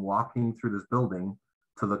take from walking through this building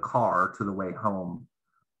to the car to the way home,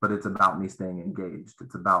 but it's about me staying engaged.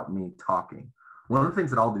 It's about me talking. One of the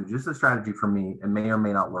things that I'll do, just a strategy for me, and may or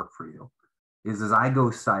may not work for you, is as I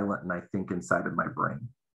go silent and I think inside of my brain.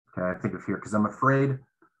 Okay, I think of here because I'm afraid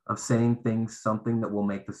of saying something that will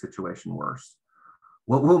make the situation worse.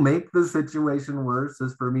 What will make the situation worse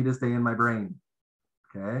is for me to stay in my brain.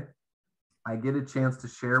 Okay. I get a chance to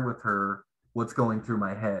share with her what's going through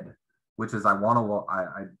my head, which is I don't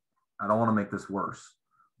want to make this worse,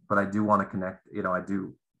 but I do want to connect. You know, I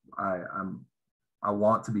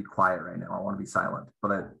want to be quiet right now. I want to be silent,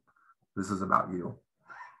 but this is about you.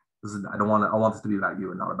 I want this to be about you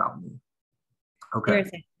and not about me. Okay.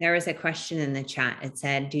 There was a question in the chat. It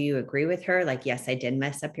said, do you agree with her? Like, yes, I did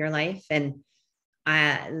mess up your life. And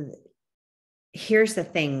here's the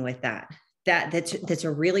thing with that's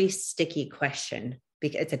a really sticky question,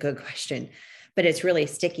 because it's a good question, but it's really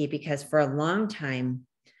sticky because for a long time,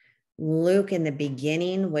 Luke in the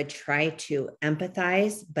beginning would try to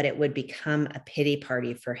empathize, but it would become a pity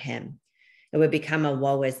party for him. It would become a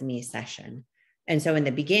woe is me session. And so in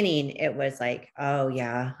the beginning, it was like, oh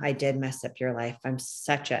yeah, I did mess up your life. I'm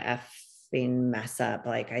such a effing mess up.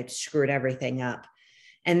 Like I screwed everything up.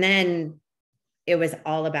 And then it was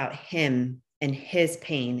all about him and his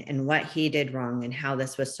pain and what he did wrong and how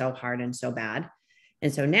this was so hard and so bad.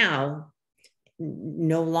 And so now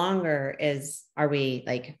no longer are we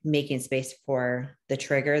like making space for the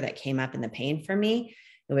trigger that came up in the pain for me.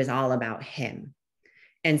 It was all about him.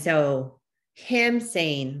 And so him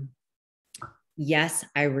saying, yes,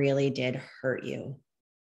 I really did hurt you.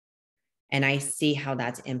 And I see how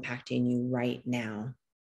that's impacting you right now.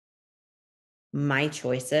 My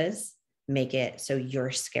choices make it so you're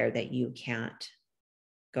scared that you can't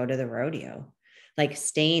go to the rodeo. Like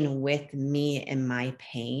staying with me in my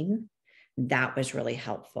pain, that was really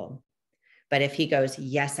helpful. But if he goes,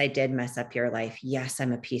 yes, I did mess up your life. Yes,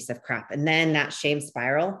 I'm a piece of crap. And then that shame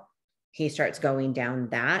spiral, he starts going down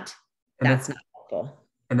that's not helpful.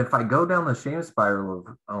 And if I go down the shame spiral of,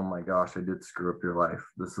 oh my gosh, I did screw up your life.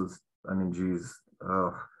 Geez,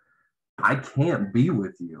 I can't be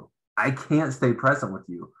with you. I can't stay present with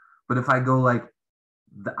you. But if I go like,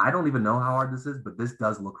 I don't even know how hard this is, but this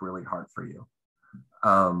does look really hard for you.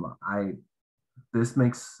 This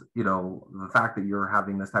makes, the fact that you're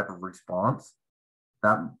having this type of response,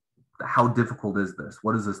 how difficult is this?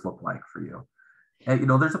 What does this look like for you? And,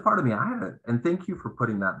 there's a part of me, and thank you for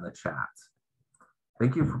putting that in the chat.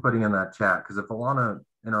 Thank you for putting in that chat, because if Alana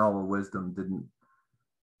in her all of wisdom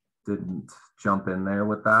didn't jump in there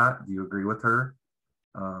with that, do you agree with her?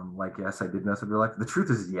 Like, yes, I did mess up your life. The truth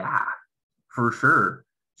is, yeah, for sure.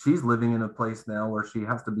 She's living in a place now where she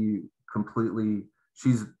has to be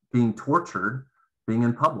she's being tortured being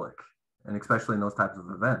in public, and especially in those types of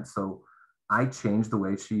events. So I changed the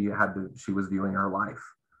way she was viewing her life.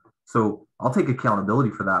 So I'll take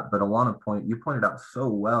accountability for that. But Alana, you pointed out so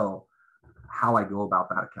well how I go about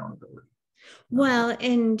that accountability. Well,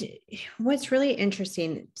 and what's really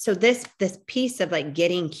interesting, so this piece of like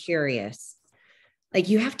getting curious, like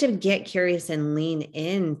you have to get curious and lean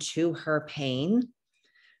into her pain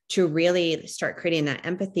to really start creating that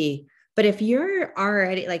empathy. But if you're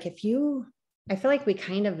already like, I feel like we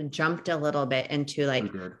kind of jumped a little bit into like,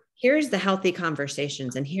 here's the healthy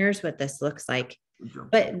conversations and here's what this looks like.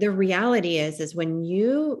 But the reality is when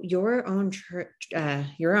your own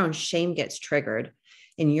shame gets triggered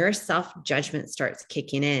and your self-judgment starts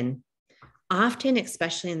kicking in, often,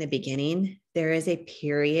 especially in the beginning, there is a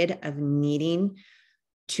period of needing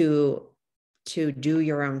to do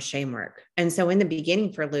your own shame work. And so in the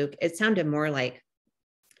beginning for Luke, it sounded more like,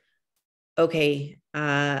 okay,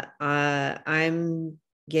 I'm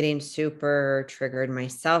getting super triggered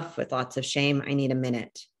myself with lots of shame. I need a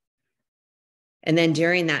minute. And then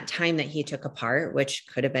during that time that he took apart, which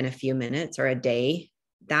could have been a few minutes or a day,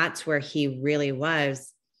 that's where he really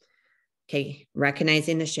was, okay,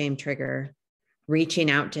 recognizing the shame trigger, reaching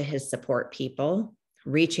out to his support people,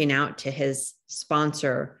 reaching out to his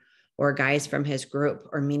sponsor or guys from his group,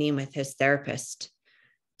 or meeting with his therapist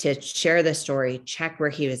to share the story, check where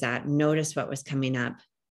he was at, notice what was coming up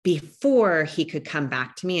before he could come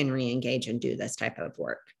back to me and re-engage and do this type of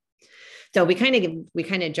work. So we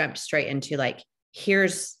kind of jumped straight into like,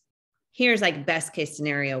 here's like best case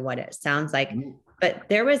scenario, what it sounds like. But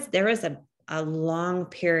there was a long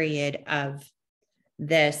period of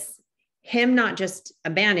this, him not just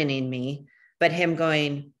abandoning me, but him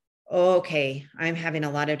going, oh, okay, I'm having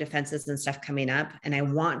a lot of defenses and stuff coming up. And I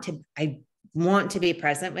want to be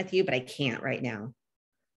present with you, but I can't right now.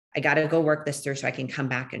 I got to go work this through so I can come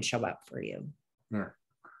back and show up for you. Yeah.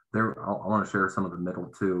 I want to share some of the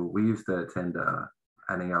middle too. We used to attend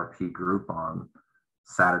an ARP group on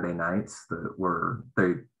Saturday nights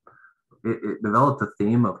it developed a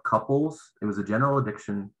theme of couples. It was a general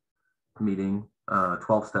addiction meeting,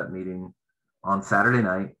 12-step meeting on Saturday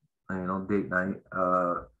night, date night.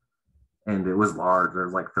 And it was large. There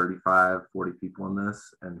was like 35, 40 people in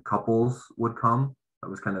this, and couples would come.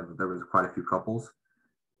 There was quite a few couples.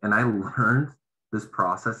 And I learned this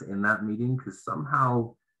process in that meeting because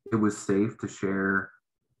somehow it was safe to share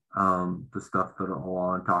the stuff that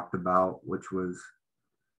Alana talked about, which was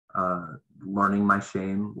learning my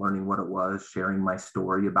shame, learning what it was, sharing my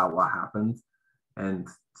story about what happened, and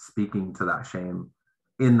speaking to that shame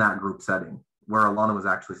in that group setting where Alana was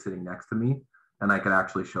actually sitting next to me and I could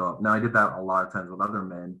actually show up. Now I did that a lot of times with other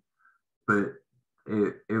men, but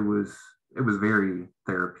it was very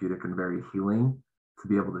therapeutic and very healing to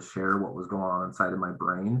be able to share what was going on inside of my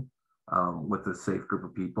brain with a safe group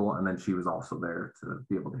of people. And then she was also there to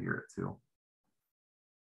be able to hear it too.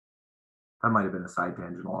 That might have been a side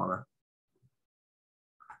tangent, Alana.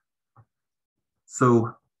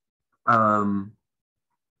 So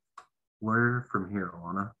where from here,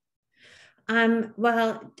 Alana?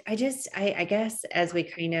 Well, I guess as we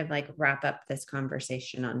kind of like wrap up this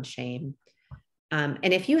conversation on shame, and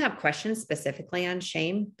if you have questions specifically on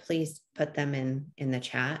shame, please put them in the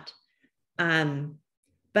chat.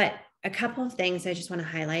 But a couple of things I just want to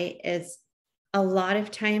highlight is a lot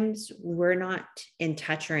of times we're not in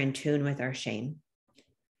touch or in tune with our shame.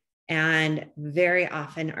 And very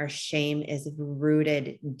often our shame is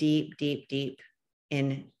rooted deep, deep, deep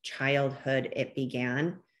in childhood. It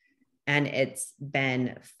began and it's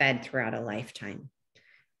been fed throughout a lifetime.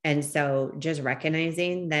 And so just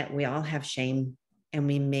recognizing that we all have shame and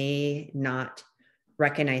we may not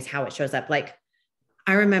recognize how it shows up. Like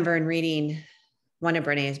I remember in reading one of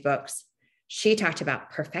Brené's books, she talked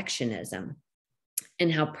about perfectionism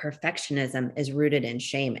and how perfectionism is rooted in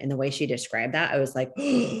shame. And the way she described that, I was like,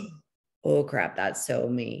 oh crap, that's so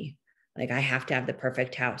me. Like I have to have the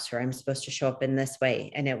perfect house or I'm supposed to show up in this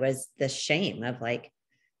way. And it was the shame of like,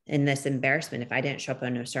 in this embarrassment, if I didn't show up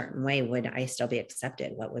in a certain way, would I still be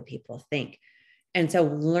accepted? What would people think? And so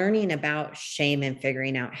learning about shame and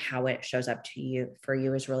figuring out how it shows up to you for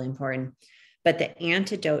you is really important. But the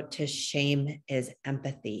antidote to shame is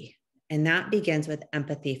empathy. And that begins with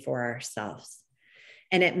empathy for ourselves.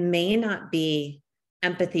 And it may not be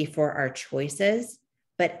empathy for our choices,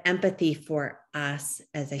 but empathy for us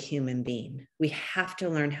as a human being. We have to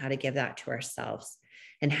learn how to give that to ourselves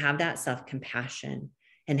and have that self-compassion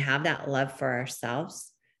and have that love for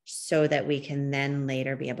ourselves so that we can then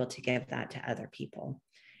later be able to give that to other people.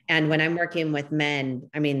 And when I'm working with men,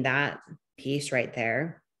 I mean, that piece right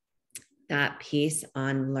there, that piece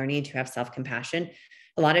on learning to have self-compassion,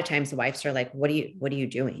 a lot of times the wives are like, what are you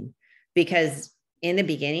doing? Because in the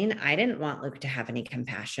beginning, I didn't want Luke to have any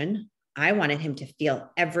compassion. I wanted him to feel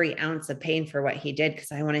every ounce of pain for what he did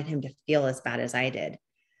because I wanted him to feel as bad as I did.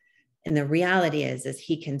 And the reality is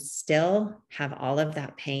he can still have all of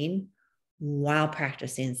that pain while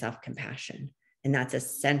practicing self-compassion. And that's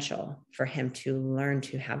essential for him to learn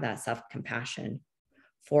to have that self-compassion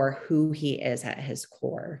for who he is at his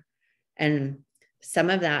core. And some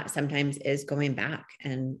of that sometimes is going back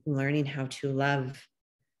and learning how to love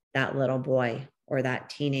that little boy or that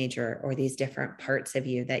teenager or these different parts of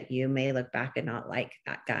you that you may look back and not like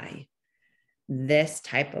that guy. This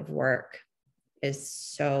type of work is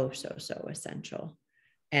so essential.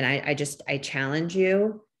 And I challenge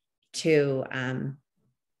you to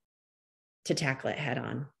tackle it head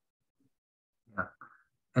on. Yeah.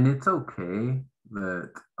 And it's okay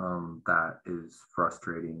that that is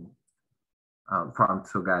frustrating.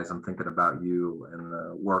 So guys, I'm thinking about you and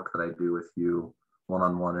the work that I do with you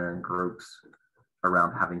one-on-one and in groups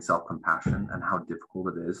around having self-compassion and how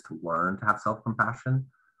difficult it is to learn to have self-compassion.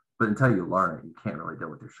 But until you learn it, you can't really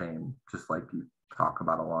deal with your shame, just like you talk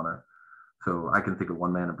about, Alana. So I can think of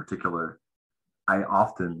one man in particular. I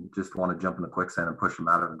often just want to jump in the quicksand and push him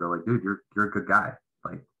out of it and go like, dude, you're a good guy.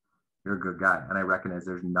 Like, you're a good guy. And I recognize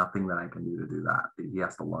there's nothing that I can do to do that. He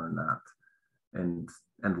has to learn that and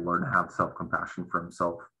learn to have self-compassion for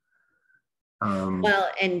himself. Well,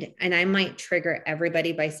 and I might trigger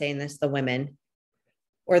everybody by saying this, the women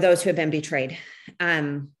or those who have been betrayed.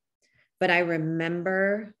 But I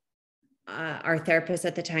remember our therapist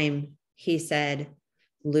at the time, he said,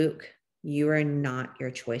 Luke, you are not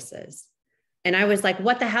your choices. And I was like,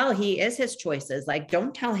 what the hell? He is his choices. Like,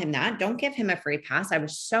 don't tell him that. Don't give him a free pass. I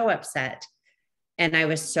was so upset. And I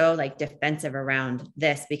was so like defensive around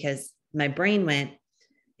this because my brain went,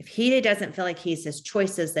 if he doesn't feel like he's his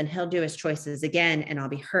choices, then he'll do his choices again and I'll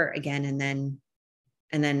be hurt again. And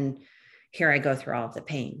then here I go through all of the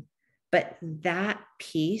pain. But that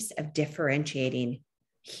piece of differentiating,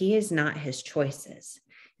 he is not his choices.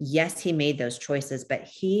 Yes, he made those choices, but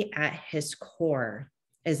he at his core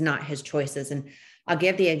is not his choices. And I'll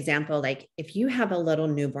give the example, like if you have a little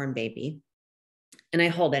newborn baby and I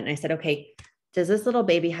hold it and I said, okay, does this little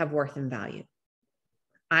baby have worth and value?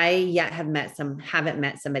 I yet haven't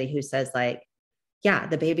met somebody who says like, yeah,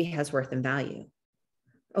 the baby has worth and value.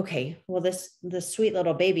 Okay, well, the sweet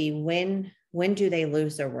little baby, when do they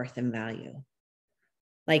lose their worth and value?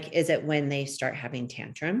 Like, is it when they start having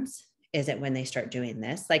tantrums? Is it when they start doing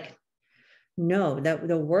this? Like, no,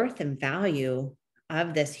 the worth and value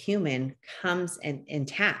of this human comes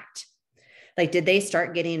intact. Like, did they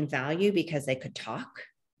start getting value because they could talk?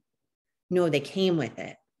 No, they came with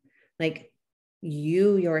it. Like,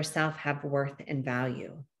 you yourself have worth and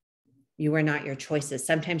value. You are not your choices.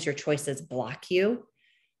 Sometimes your choices block you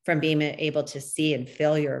from being able to see and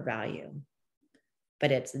feel your value,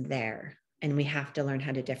 but it's there. And we have to learn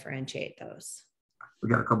how to differentiate those. We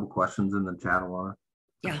got a couple questions in the chat, Alana.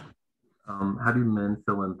 Yeah. How do men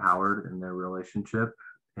feel empowered in their relationship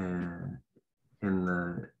and in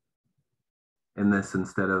this,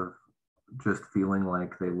 instead of just feeling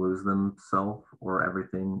like they lose themselves or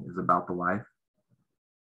everything is about the life?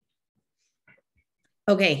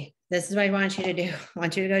 Okay, this is what I want you to do. I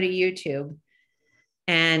want you to go to YouTube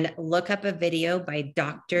and look up a video by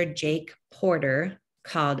Dr. Jake Porter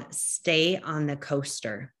called Stay on the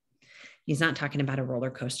Coaster. He's not talking about a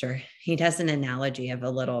roller coaster. He does an analogy of a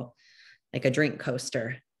little, like a drink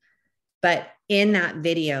coaster. But in that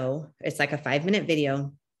video, it's like a 5-minute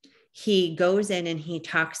video. He goes in and he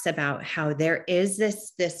talks about how there is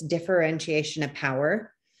this differentiation of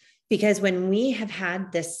power, because when we have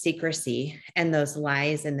had this secrecy and those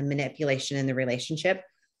lies and the manipulation in the relationship,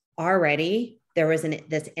 already there was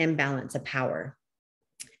this imbalance of power.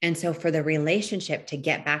 And so for the relationship to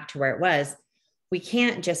get back to where it was, we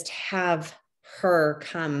can't just have her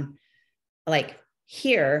come like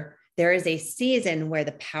here. There is a season where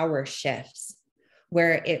the power shifts,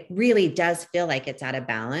 where it really does feel like it's out of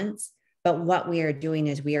balance. But what we are doing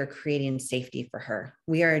is we are creating safety for her.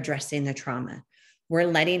 We are addressing the trauma. We're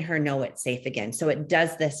letting her know it's safe again. So it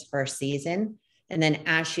does this for a season. And then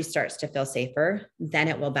as she starts to feel safer, then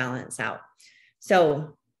it will balance out.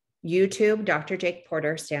 So YouTube, Dr. Jake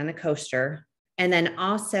Porter, Stay on the Coaster. And then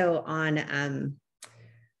also on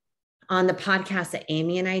the podcast that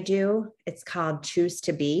Amy and I do, it's called Choose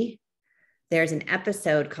to Be. There's an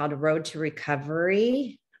episode called Road to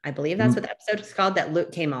Recovery. I believe that's what the episode is called, that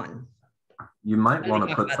Luke came on. You might want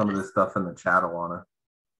to put some of this stuff in the chat, Alana.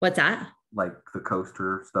 What's that? Like the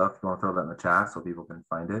coaster stuff. You want to throw that in the chat so people can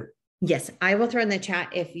find it? Yes, I will throw in the chat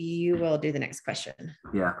if you will do the next question.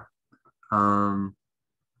 Yeah.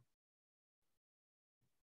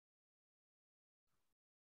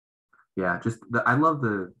 Yeah, I love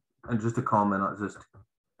and just to comment on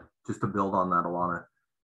just to build on that, Alana.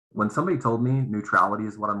 When somebody told me neutrality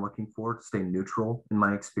is what I'm looking for, to stay neutral in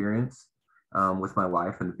my experience with my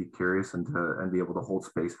wife, and to be curious and be able to hold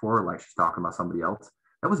space for her like she's talking about somebody else,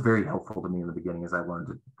 that was very helpful to me in the beginning as I learned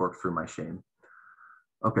to work through my shame.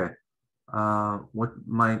 Okay. What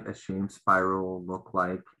might a shame spiral look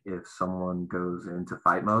like if someone goes into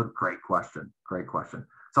fight mode? Great question.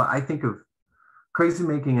 So I think of crazy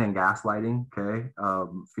making and gaslighting. Okay.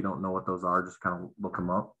 If you don't know what those are, just kind of look them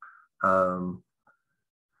up.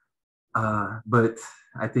 But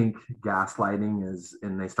I think gaslighting is,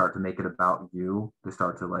 and they start to make it about you. They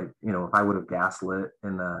start to, like, if I would have gaslit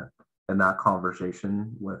in that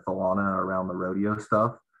conversation with Alana around the rodeo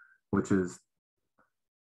stuff, which is,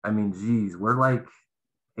 I mean, geez, we're like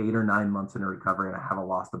 8 or 9 months into recovery and I haven't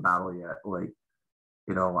lost a battle yet. Like,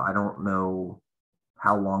 I don't know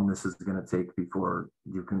how long this is going to take before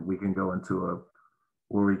we can go into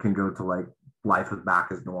where we can go to like life is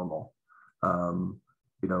back as normal.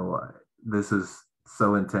 This is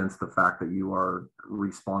so intense, the fact that you are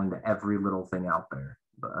responding to every little thing out there.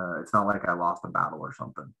 It's not like I lost a battle or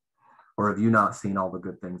something. Or have you not seen all the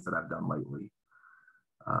good things that I've done lately?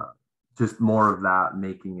 Just more of that,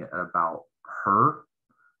 making it about her,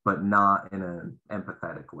 but not in an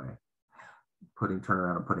empathetic way. Turn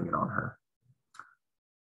around and putting it on her.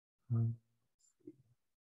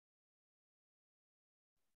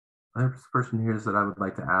 Another person here is that I would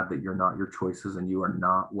like to add that you're not your choices and you are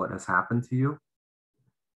not what has happened to you.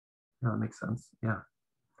 Yeah, that makes sense. Yeah.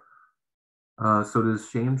 So does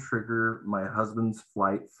shame trigger my husband's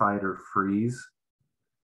flight, fight, or freeze?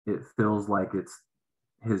 It feels like it's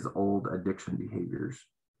his old addiction behaviors.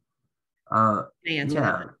 Can I answer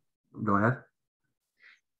that? Go ahead.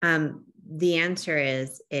 The answer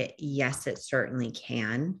is yes, it certainly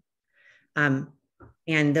can. And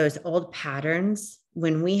those old patterns,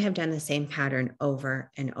 when we have done the same pattern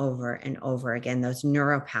over and over and over again, those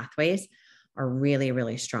neural pathways are really,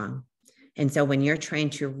 really strong. And so when you're trying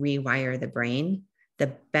to rewire the brain,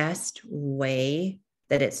 the best way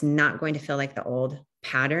that it's not going to feel like the old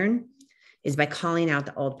pattern is by calling out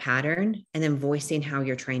the old pattern and then voicing how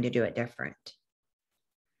you're trying to do it different.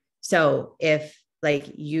 So if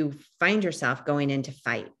like you find yourself going into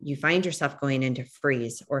fight, you find yourself going into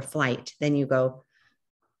freeze or flight, then you go,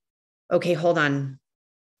 okay, hold on.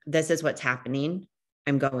 this is what's happening.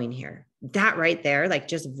 I'm going here. That right there, like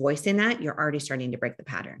just voicing that, you're already starting to break the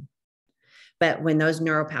pattern. But when those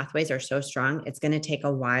neural pathways are so strong, it's going to take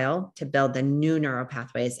a while to build the new neural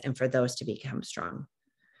pathways and for those to become strong.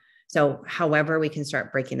 So however we can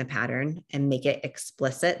start breaking the pattern and make it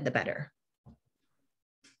explicit, the better.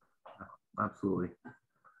 Absolutely.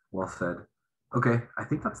 Well said. Okay. I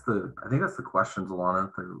think that's the questions,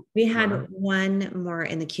 Alana. We had one more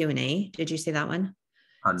in the Q&A. Did you see that one?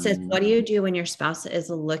 It says, what do you do when your spouse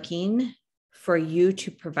is looking for you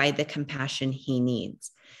to provide the compassion he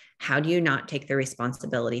needs? How do you not take the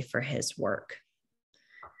responsibility for his work?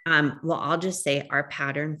 Well, I'll just say our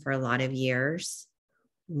pattern for a lot of years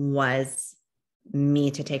was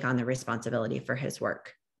me to take on the responsibility for his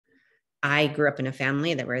work. I grew up in a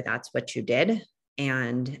family where that's what you did.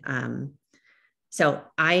 And so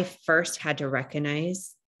I first had to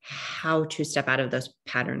recognize how to step out of those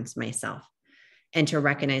patterns myself and to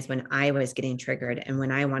recognize when I was getting triggered and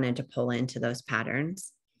when I wanted to pull into those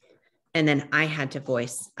patterns. And then I had to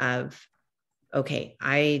voice of, okay,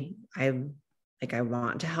 I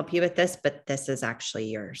want to help you with this, but this is actually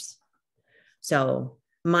yours. So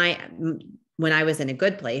when I was in a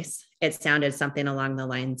good place, it sounded something along the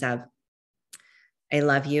lines of, I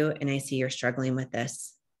love you and I see you're struggling with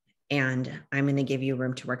this and I'm going to give you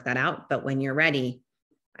room to work that out. But when you're ready,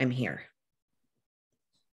 I'm here.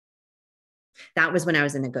 That was when I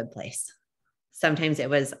was in a good place. Sometimes it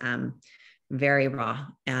was very raw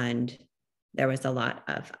and there was a lot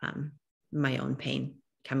of my own pain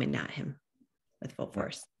coming at him with full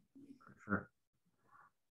force. Sure.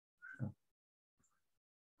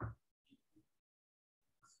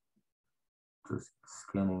 Just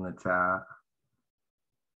scanning the chat.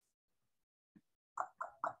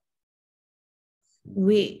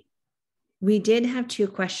 We did have 2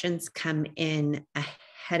 questions come in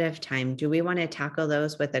ahead of time. Do we want to tackle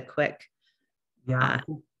those with a quick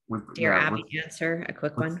Dear Abby answer, a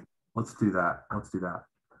quick one? Let's do that.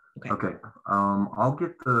 Okay. I'll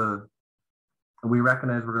get we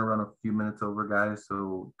recognize we're going to run a few minutes over, guys.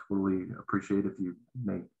 So totally appreciate if you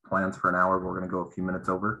make plans for an hour, but we're going to go a few minutes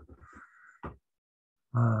over.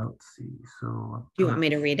 Let's see. So do you want me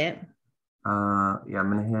to read it? Yeah,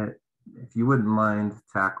 I'm going to hit, if you wouldn't mind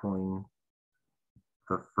tackling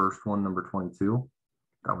the first one, number 22,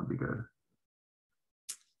 that would be good.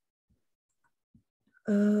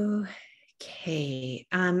 Okay.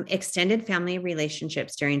 Extended family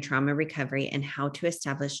relationships during trauma recovery and how to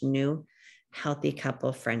establish new healthy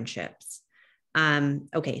couple friendships.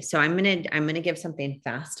 Okay. So I'm going to give something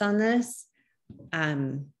fast on this.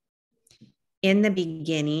 In the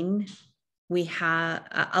beginning, we have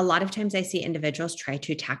a lot of times I see individuals try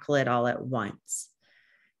to tackle it all at once.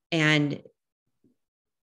 And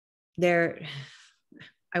I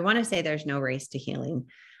want to say there's no race to healing.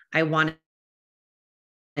 I wanted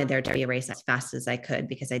there to be a race as fast as I could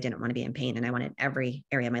because I didn't want to be in pain and I wanted every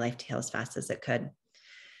area of my life to heal as fast as it could.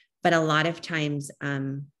 But a lot of times,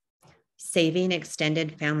 saving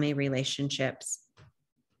extended family relationships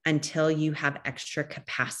until you have extra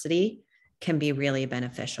capacity can be really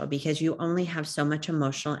beneficial because you only have so much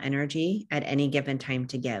emotional energy at any given time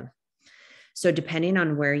to give. So depending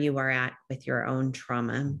on where you are at with your own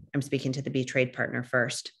trauma, I'm speaking to the betrayed partner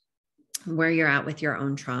first, where you're at with your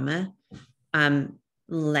own trauma,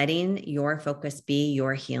 letting your focus be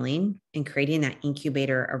your healing and creating that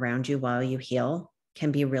incubator around you while you heal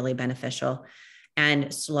can be really beneficial.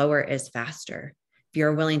 And slower is faster. If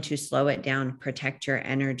you're willing to slow it down, protect your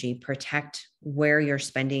energy, protect where you're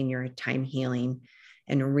spending your time healing,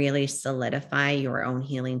 and really solidify your own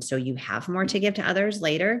healing so you have more to give to others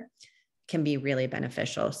later, can be really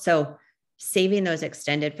beneficial. So saving those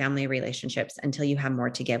extended family relationships until you have more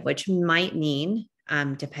to give, which might mean,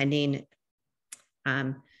 depending,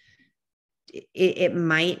 it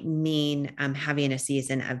might mean having a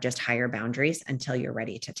season of just higher boundaries until you're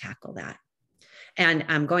ready to tackle that.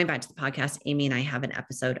 And going back to the podcast, Amy and I have an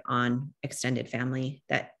episode on extended family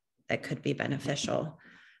that could be beneficial.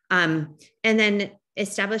 And then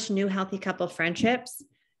establish new healthy couple friendships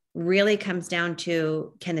really comes down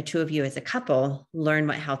to, can the two of you as a couple learn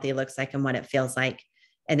what healthy looks like and what it feels like?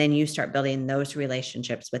 And then you start building those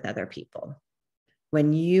relationships with other people.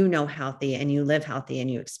 When you know healthy and you live healthy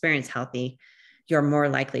and you experience healthy, you're more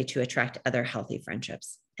likely to attract other healthy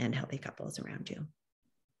friendships and healthy couples around you.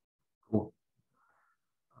 Cool.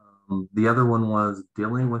 The other one was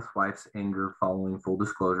dealing with wife's anger following full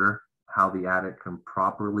disclosure, how the addict can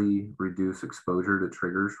properly reduce exposure to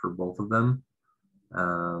triggers for both of them,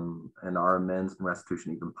 and are amends and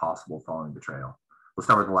restitution even possible following betrayal? Let's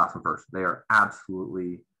start with the last one first. They are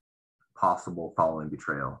absolutely possible following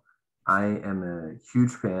betrayal. I am a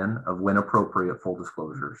huge fan of, when appropriate, full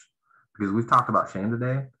disclosures, because we've talked about shame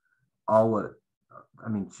today.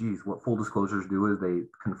 What full disclosures do is they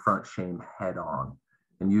confront shame head on.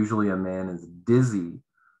 And usually a man is dizzy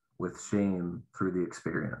with shame through the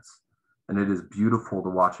experience. And it is beautiful to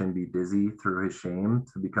watch him be dizzy through his shame,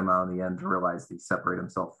 to become out in the end to realize that he separated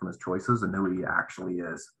himself from his choices and who he actually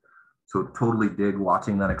is. So totally dig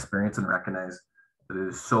watching that experience and recognize that it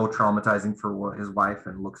is so traumatizing for his wife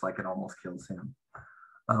and looks like it almost kills him.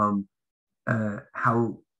 Um,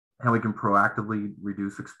 how we can proactively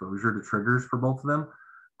reduce exposure to triggers for both of them.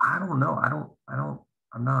 I don't know.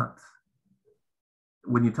 I'm not,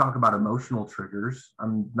 when you talk about emotional triggers,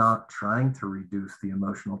 I'm not trying to reduce the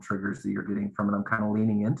emotional triggers that you're getting from it. I'm kind of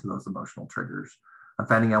leaning into those emotional triggers. I'm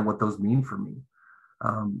finding out what those mean for me.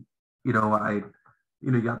 Um, you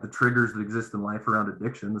you got the triggers that exist in life around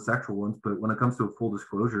addiction, the sexual ones, but when it comes to a full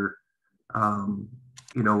disclosure, when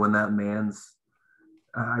that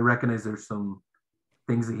I recognize there's some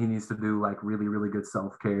things that he needs to do, like really, really good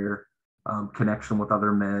self-care, connection with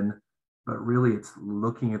other men, but really it's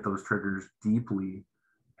looking at those triggers deeply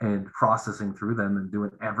and processing through them and doing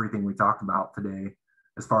everything we talked about today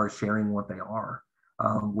as far as sharing what they are,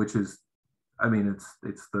 which is,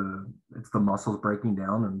 it's the muscles breaking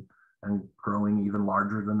down and growing even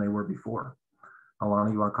larger than they were before.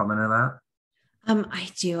 Alana, you want to comment on that? I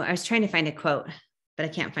do. I was trying to find a quote, but I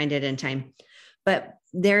can't find it in time. But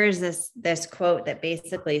there is this quote that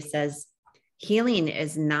basically says, healing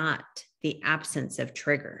is not the absence of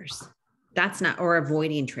triggers. That's not, or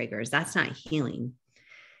avoiding triggers. That's not healing.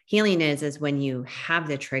 Healing is when you have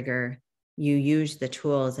the trigger, you use the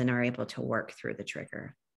tools and are able to work through the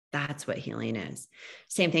trigger. That's what healing is.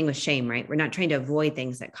 Same thing with shame, right? We're not trying to avoid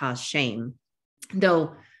things that cause shame.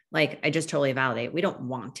 Though, like I just totally validate, we don't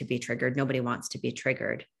want to be triggered. Nobody wants to be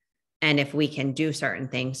triggered. And if we can do certain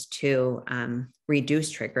things to reduce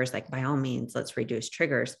triggers, like by all means, let's reduce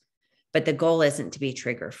triggers. But the goal isn't to be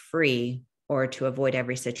trigger free or to avoid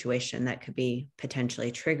every situation that could be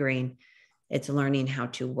potentially triggering. It's learning how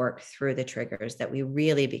to work through the triggers that we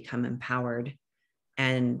really become empowered.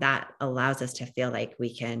 And that allows us to feel like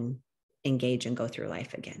we can engage and go through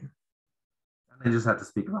life again. I just have to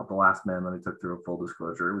speak about the last man that I took through a full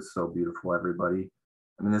disclosure. It was so beautiful, everybody.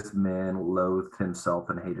 This man loathed himself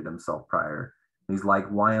and hated himself prior. He's like,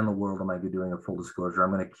 why in the world am I doing a full disclosure?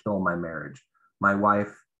 I'm going to kill my marriage. My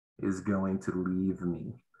wife is going to leave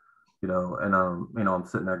me, I'm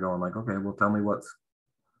sitting there going like, okay, well, tell me what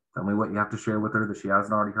you have to share with her that she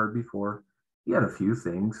hasn't already heard before. He had a few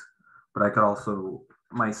things, but I could also,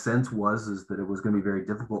 my sense is that it was going to be very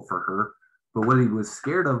difficult for her. But what he was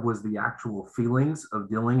scared of was the actual feelings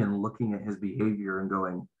of dealing and looking at his behavior and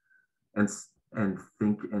going and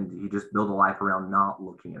he just built a life around not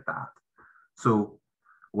looking at that. So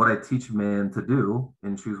what I teach men to do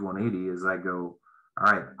in Choose 180 is I go,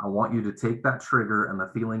 all right, I want you to take that trigger and the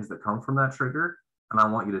feelings that come from that trigger, and I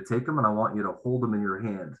want you to take them and I want you to hold them in your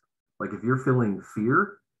hand. Like if you're feeling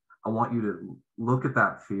fear, I want you to look at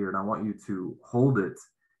that fear and I want you to hold it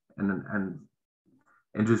and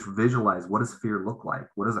just visualize, what does fear look like?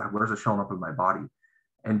 Where is it showing up in my body?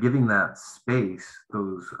 And giving that space,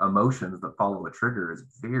 those emotions that follow a trigger is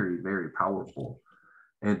very, very powerful.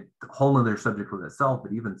 And a whole other subject with itself,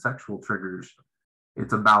 but even sexual triggers,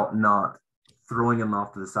 it's about not throwing them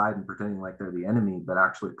off to the side and pretending like they're the enemy, but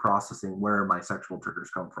actually processing where my sexual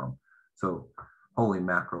triggers come from. So holy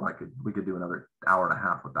mackerel, we could do another hour and a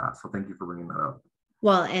half with that. So thank you for bringing that up.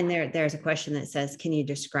 Well, and there's a question that says, can you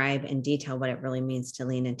describe in detail what it really means to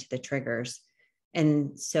lean into the triggers?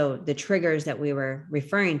 And so the triggers that we were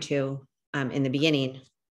referring to in the beginning,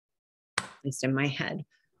 at least in my head,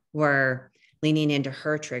 were leaning into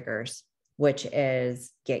her triggers, which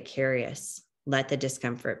is get curious, let the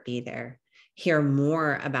discomfort be there, hear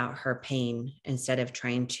more about her pain instead of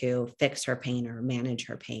trying to fix her pain or manage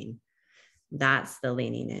her pain. That's the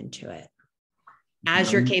leaning into it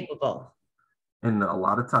as you're capable. And a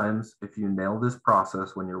lot of times, if you nail this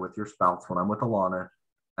process when you're with your spouse, when I'm with Alana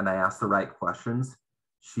and I ask the right questions,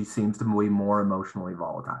 she seems to be more emotionally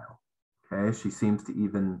volatile. Okay. She seems to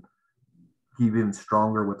even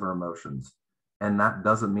stronger with her emotions. And that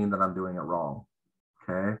doesn't mean that I'm doing it wrong.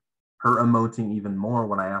 Okay. Her emoting even more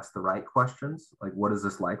when I ask the right questions, like, what is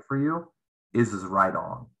this like for you? Is right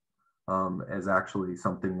on. Is actually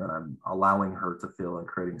something that I'm allowing her to feel and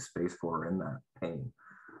creating space for her in that pain.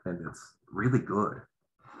 And it's really good.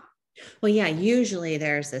 Well, yeah, usually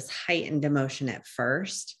there's this heightened emotion at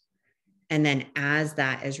first. And then as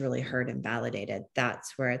that is really heard and validated,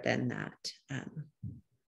 that's where then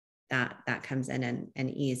that comes in and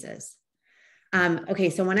eases. Okay,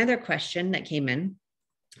 so one other question that came in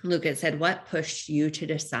Luke, it said, what pushed you to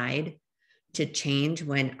decide to change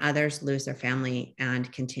when others lose their family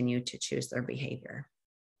and continue to choose their behavior?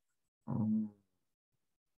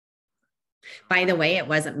 By the way, it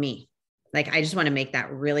wasn't me. Like, I just want to make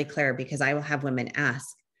that really clear, because I will have women ask,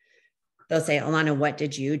 they'll say, Alana, what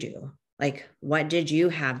did you do? Like, what did you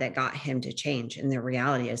have that got him to change? And the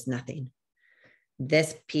reality is nothing.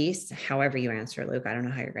 This piece, however you answer, Luke, I don't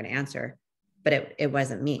know how you're going to answer, but it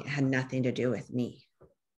wasn't me. It had nothing to do with me.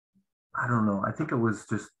 I don't know. I think it was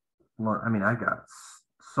just, I mean, I got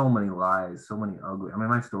so many lies, so many ugly. I mean,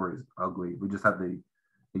 my story is ugly. We just had the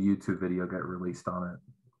YouTube video get released on it,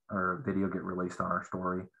 or a video get released on our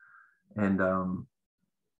story. And,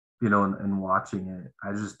 you know, and watching it,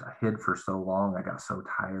 I hid for so long. I got so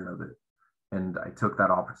tired of it. And I took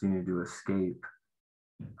that opportunity to escape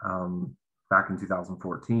back in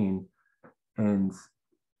 2014 and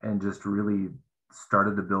just really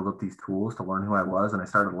started to build up these tools to learn who I was. And I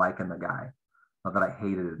started liking the guy that I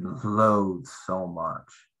hated and loathed so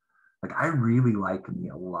much. Like, I really like me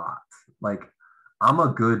a lot. Like, I'm a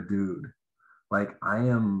good dude. Like,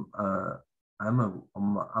 I'm a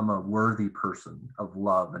worthy person of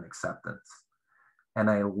love and acceptance. And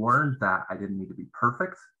I learned that I didn't need to be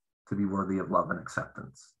perfect to be worthy of love and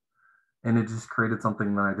acceptance. And it just created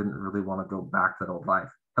something that I didn't really want to go back to that old life.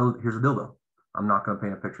 Hell, here's a dildo. I'm not going to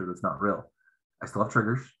paint a picture that's not real. I still have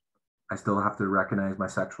triggers. I still have to recognize my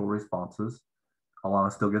sexual responses.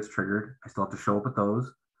 Alana still gets triggered. I still have to show up at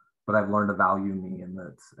those, but I've learned to value me and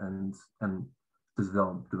that, and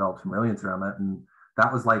develop some resilience around that. And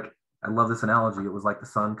that was like, I love this analogy. It was like the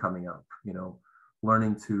sun coming up, you know,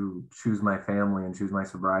 learning to choose my family and choose my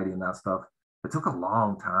sobriety and that stuff. It took a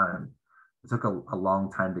long time. It took a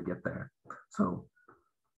long time to get there. So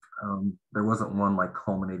there wasn't one like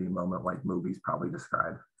culminating moment like movies probably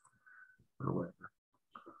describe or whatever.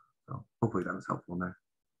 So hopefully that was helpful in there.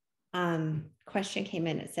 Question came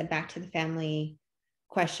in. It said, back to the family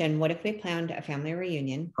question. What if we planned a family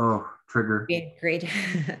reunion? Oh, trigger. We agreed.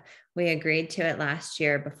 We agreed to it last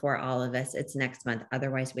year before all of us. It's next month.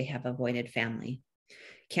 Otherwise, we have avoided family.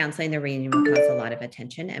 Canceling the reunion will cause a lot of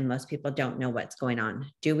attention, and most people don't know what's going on.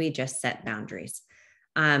 Do we just set boundaries?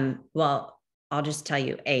 Well, I'll just tell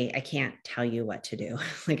you, I can't tell you what to do.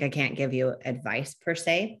 Like, I can't give you advice per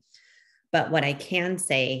se, but what I can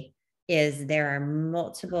say is there are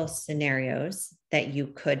multiple scenarios that you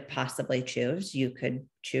could possibly choose. You could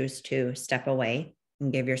choose to step away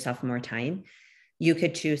and give yourself more time. You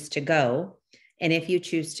could choose to go. And if you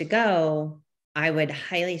choose to go, I would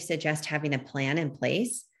highly suggest having a plan in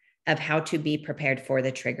place of how to be prepared for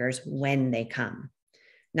the triggers when they come.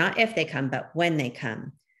 Not if they come, but when they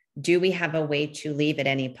come. Do we have a way to leave at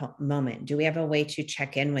any moment? Do we have a way to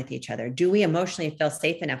check in with each other? Do we emotionally feel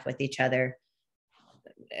safe enough with each other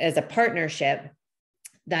as a partnership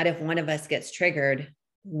that if one of us gets triggered,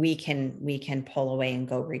 we can pull away and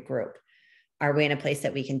go regroup? Are we in a place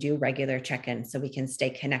that we can do regular check-ins so we can stay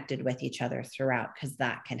connected with each other throughout? Because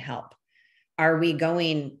that can help. Are we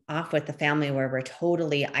going off with the family where we're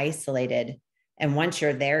totally isolated, and once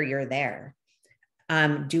you're there, you're there?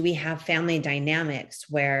 Do we have family dynamics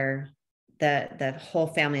where the whole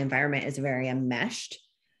family environment is very enmeshed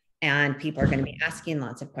and people are going to be asking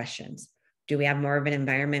lots of questions? Do we have more of an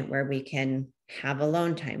environment where we can have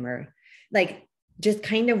alone time, or like just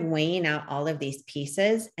kind of weighing out all of these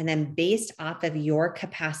pieces? And then based off of your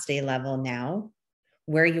capacity level now,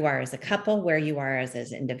 where you are as a couple, where you are as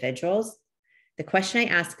individuals, the question I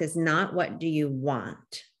ask is not what do you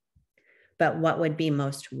want, but what would be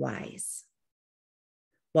most wise?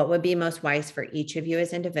 What would be most wise for each of you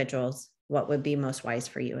as individuals? What would be most wise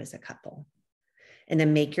for you as a couple? And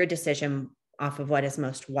then make your decision off of what is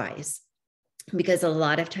most wise. Because a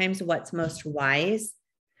lot of times what's most wise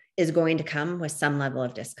is going to come with some level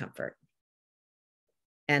of discomfort.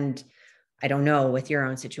 And I don't know with your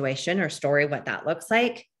own situation or story what that looks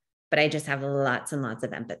like, but I just have lots and lots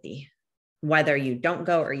of empathy. Whether you don't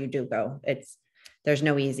go or you do go, there's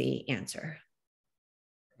no easy answer.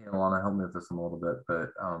 Hey, Alana, help me with this a little bit, but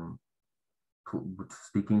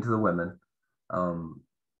speaking to the women,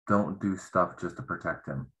 don't do stuff just to protect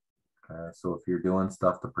him. Okay, so if you're doing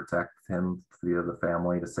stuff to protect him via the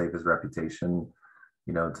family, to save his reputation,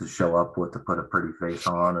 you know, to show up to put a pretty face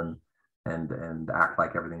on and act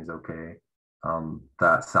like everything's okay,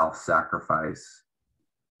 that self-sacrifice,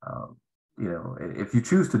 you know, if you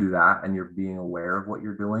choose to do that and you're being aware of what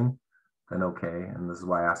you're doing, then okay. And this is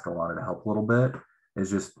why I asked Alana to help a little bit, is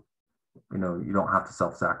just, you know, you don't have to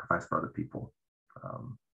self-sacrifice for other people.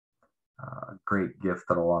 A great gift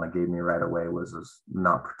that Alana gave me right away was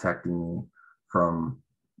not protecting me from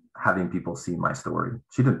having people see my story.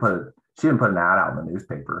 She didn't put it, she didn't put an ad out in the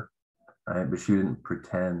newspaper, right? But she didn't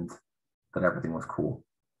pretend that everything was cool.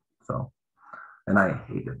 So, and I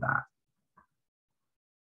hated that.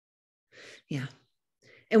 Yeah.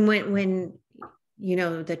 And when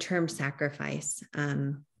the term sacrifice,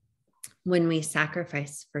 when we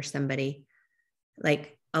sacrifice for somebody,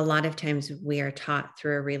 like a lot of times we are taught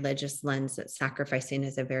through a religious lens that sacrificing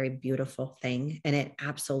is a very beautiful thing, and it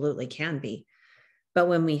absolutely can be. But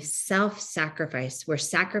when we self-sacrifice, we're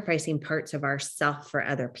sacrificing parts of ourself for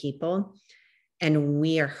other people, and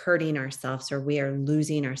we are hurting ourselves or we are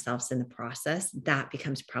losing ourselves in the process. That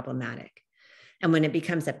becomes problematic. And when it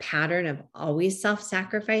becomes a pattern of always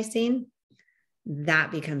self-sacrificing, that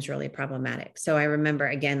becomes really problematic. So I remember,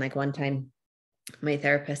 again, like one time my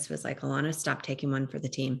therapist was like, Alana, stop taking one for the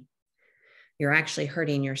team. You're actually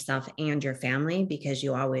hurting yourself and your family because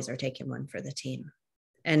you always are taking one for the team.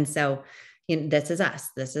 And so this is us.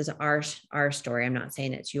 This is our story. I'm not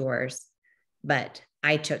saying it's yours, but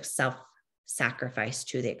I took self-sacrifice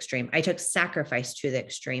to the extreme. I took sacrifice to the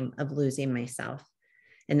extreme of losing myself.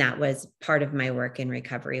 And that was part of my work in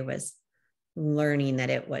recovery, was learning that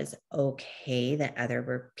it was okay that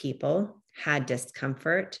other people had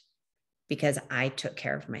discomfort because I took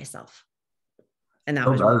care of myself. And that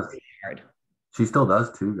was really hard. She still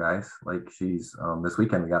does too, guys. Like she's this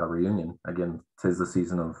weekend we got a reunion. Again, 'tis the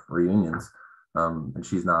season of reunions. And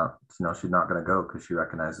she's not gonna go because she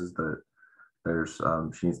recognizes that there's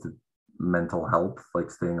she needs to mental health, like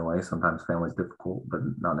staying away. Sometimes family's difficult, but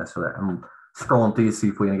not necessarily. I'm scrolling through to see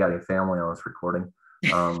if we got any family on this recording.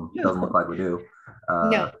 Doesn't look like we do.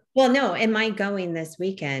 No. Well, no. And my going this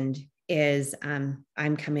weekend is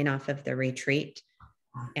I'm coming off of the retreat,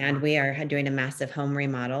 and we are doing a massive home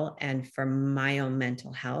remodel. And for my own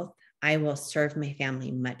mental health, I will serve my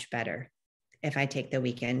family much better if I take the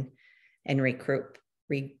weekend and recoup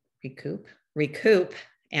and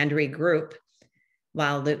regroup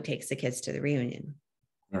while Luke takes the kids to the reunion.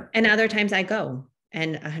 Yeah. And other times I go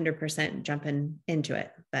and 100% jumping into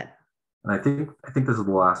it. But and I think this is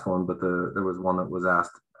the last one, but there was one that was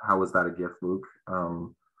asked, how was that a gift, Luke?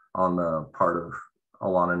 On the part of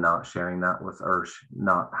Alana not sharing that with, or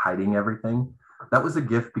not hiding everything. That was a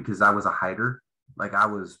gift because I was a hider. Like I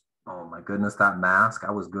was, oh my goodness, that mask,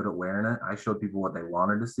 I was good at wearing it. I showed people what they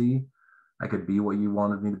wanted to see. I could be what you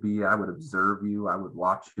wanted me to be. I would observe you. I would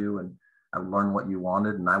watch you, and I would learn what you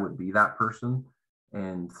wanted, and I would be that person.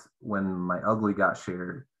 And when my ugly got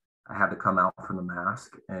shared, I had to come out from the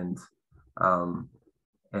mask, and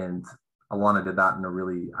Alana did that in a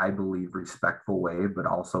really, I believe, respectful way, but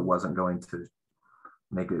also wasn't going to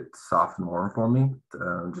make it soft and warm for me,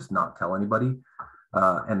 just not tell anybody.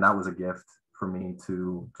 And that was a gift for me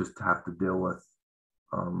to just have to deal with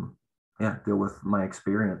my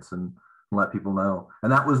experience and let people know.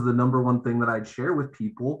 And that was the number one thing that I'd share with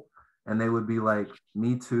people, and they would be like,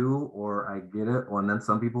 me too, or I get it. And then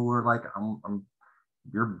some people were like,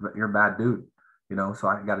 you're a bad dude, so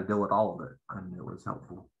I got to deal with all of it. And it was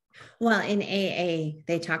helpful. Well, in AA,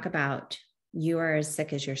 they talk about you are as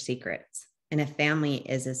sick as your secrets, and a family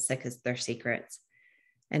is as sick as their secrets.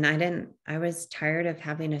 And I was tired of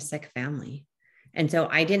having a sick family. And so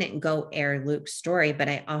I didn't go air Luke's story, but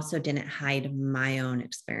I also didn't hide my own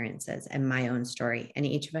experiences and my own story. And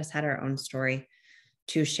each of us had our own story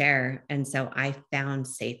to share. And so I found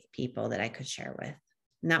safe people that I could share with.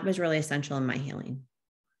 And that was really essential in my healing.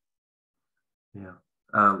 Yeah.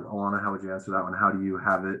 Alana, how would you answer that one? How do you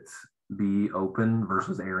have it be open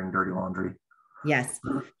versus airing dirty laundry? Yes.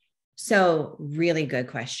 So really good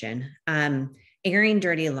question. Airing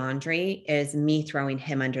dirty laundry is me throwing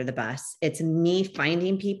him under the bus. It's me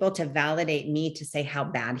finding people to validate me, to say how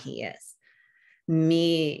bad he is.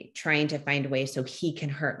 Me trying to find ways so he can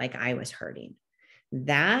hurt like I was hurting.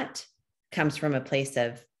 That comes from a place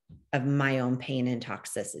of my own pain and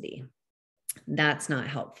toxicity. That's not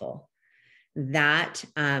helpful. That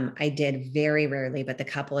I did very rarely, but the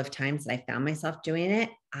couple of times that I found myself doing it,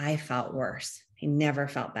 I felt worse. I never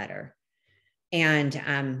felt better. And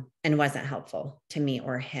wasn't helpful to me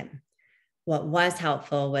or him. What was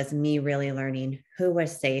helpful was me really learning who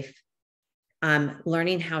was safe,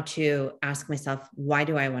 learning how to ask myself, why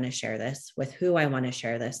do I want to share this? With who I want to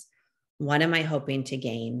share this? What am I hoping to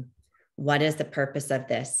gain? What is the purpose of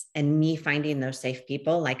this? And me finding those safe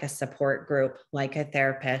people, like a support group, like a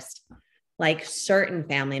therapist, like certain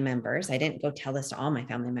family members. I didn't go tell this to all my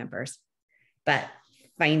family members, but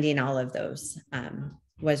finding all of those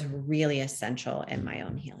was really essential in my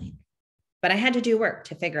own healing. But I had to do work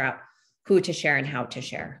to figure out who to share and how to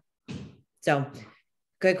share. So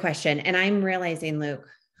good question. And I'm realizing, Luke,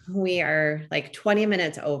 we are like 20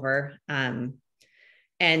 minutes over.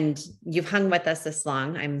 And you've hung with us this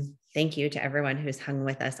long. I'm thank you to everyone who's hung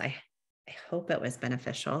with us. I hope it was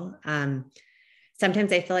beneficial.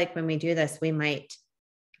 Sometimes I feel like when we do this, we might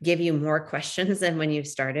give you more questions than when you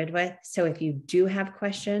started with. So if you do have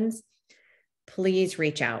questions, please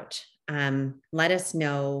reach out. Let us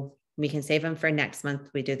know. We can save them for next month.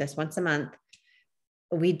 We do this once a month.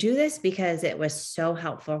 We do this because it was so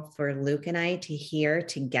helpful for Luke and I to hear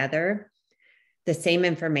together the same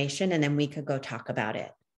information, and then we could go talk about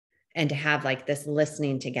it and to have like this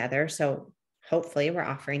listening together. So hopefully we're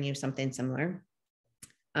offering you something similar.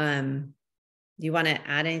 Do you want to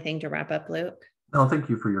add anything to wrap up, Luke? No, thank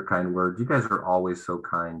you for your kind words. You guys are always so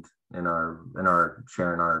kind in our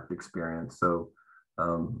sharing our experience. So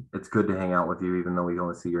it's good to hang out with you, even though we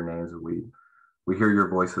only see your names. We hear your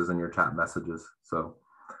voices and your chat messages. So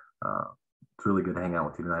it's really good to hang out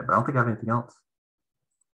with you tonight. But I don't think I have anything else.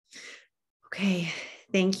 Okay.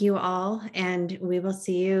 Thank you all. And we will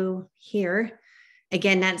see you here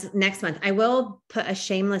again next month. I will put a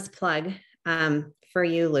shameless plug for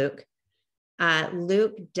you, Luke.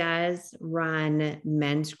 Luke does run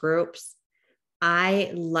men's groups.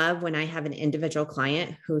 I love when I have an individual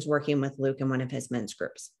client who's working with Luke in one of his men's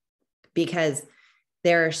groups, because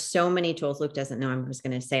there are so many tools. Luke doesn't know I'm just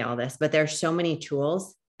going to say all this, but there are so many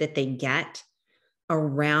tools that they get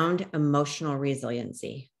around emotional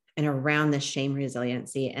resiliency and around the shame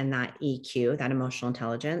resiliency and that EQ, that emotional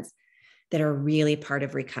intelligence, that are really part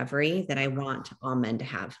of recovery that I want all men to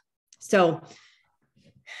have. So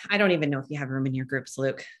I don't even know if you have room in your groups,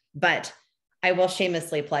 Luke, but I will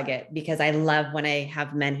shamelessly plug it because I love when I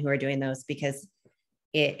have men who are doing those, because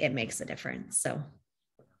it makes a difference. So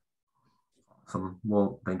Awesome.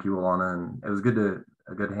 Well, thank you, Alana. And it was good to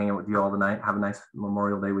hang out with you all tonight. Have a nice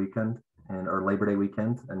Memorial Day weekend or Labor Day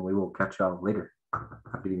weekend, and we will catch y'all later. Have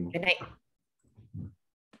a good evening. good night.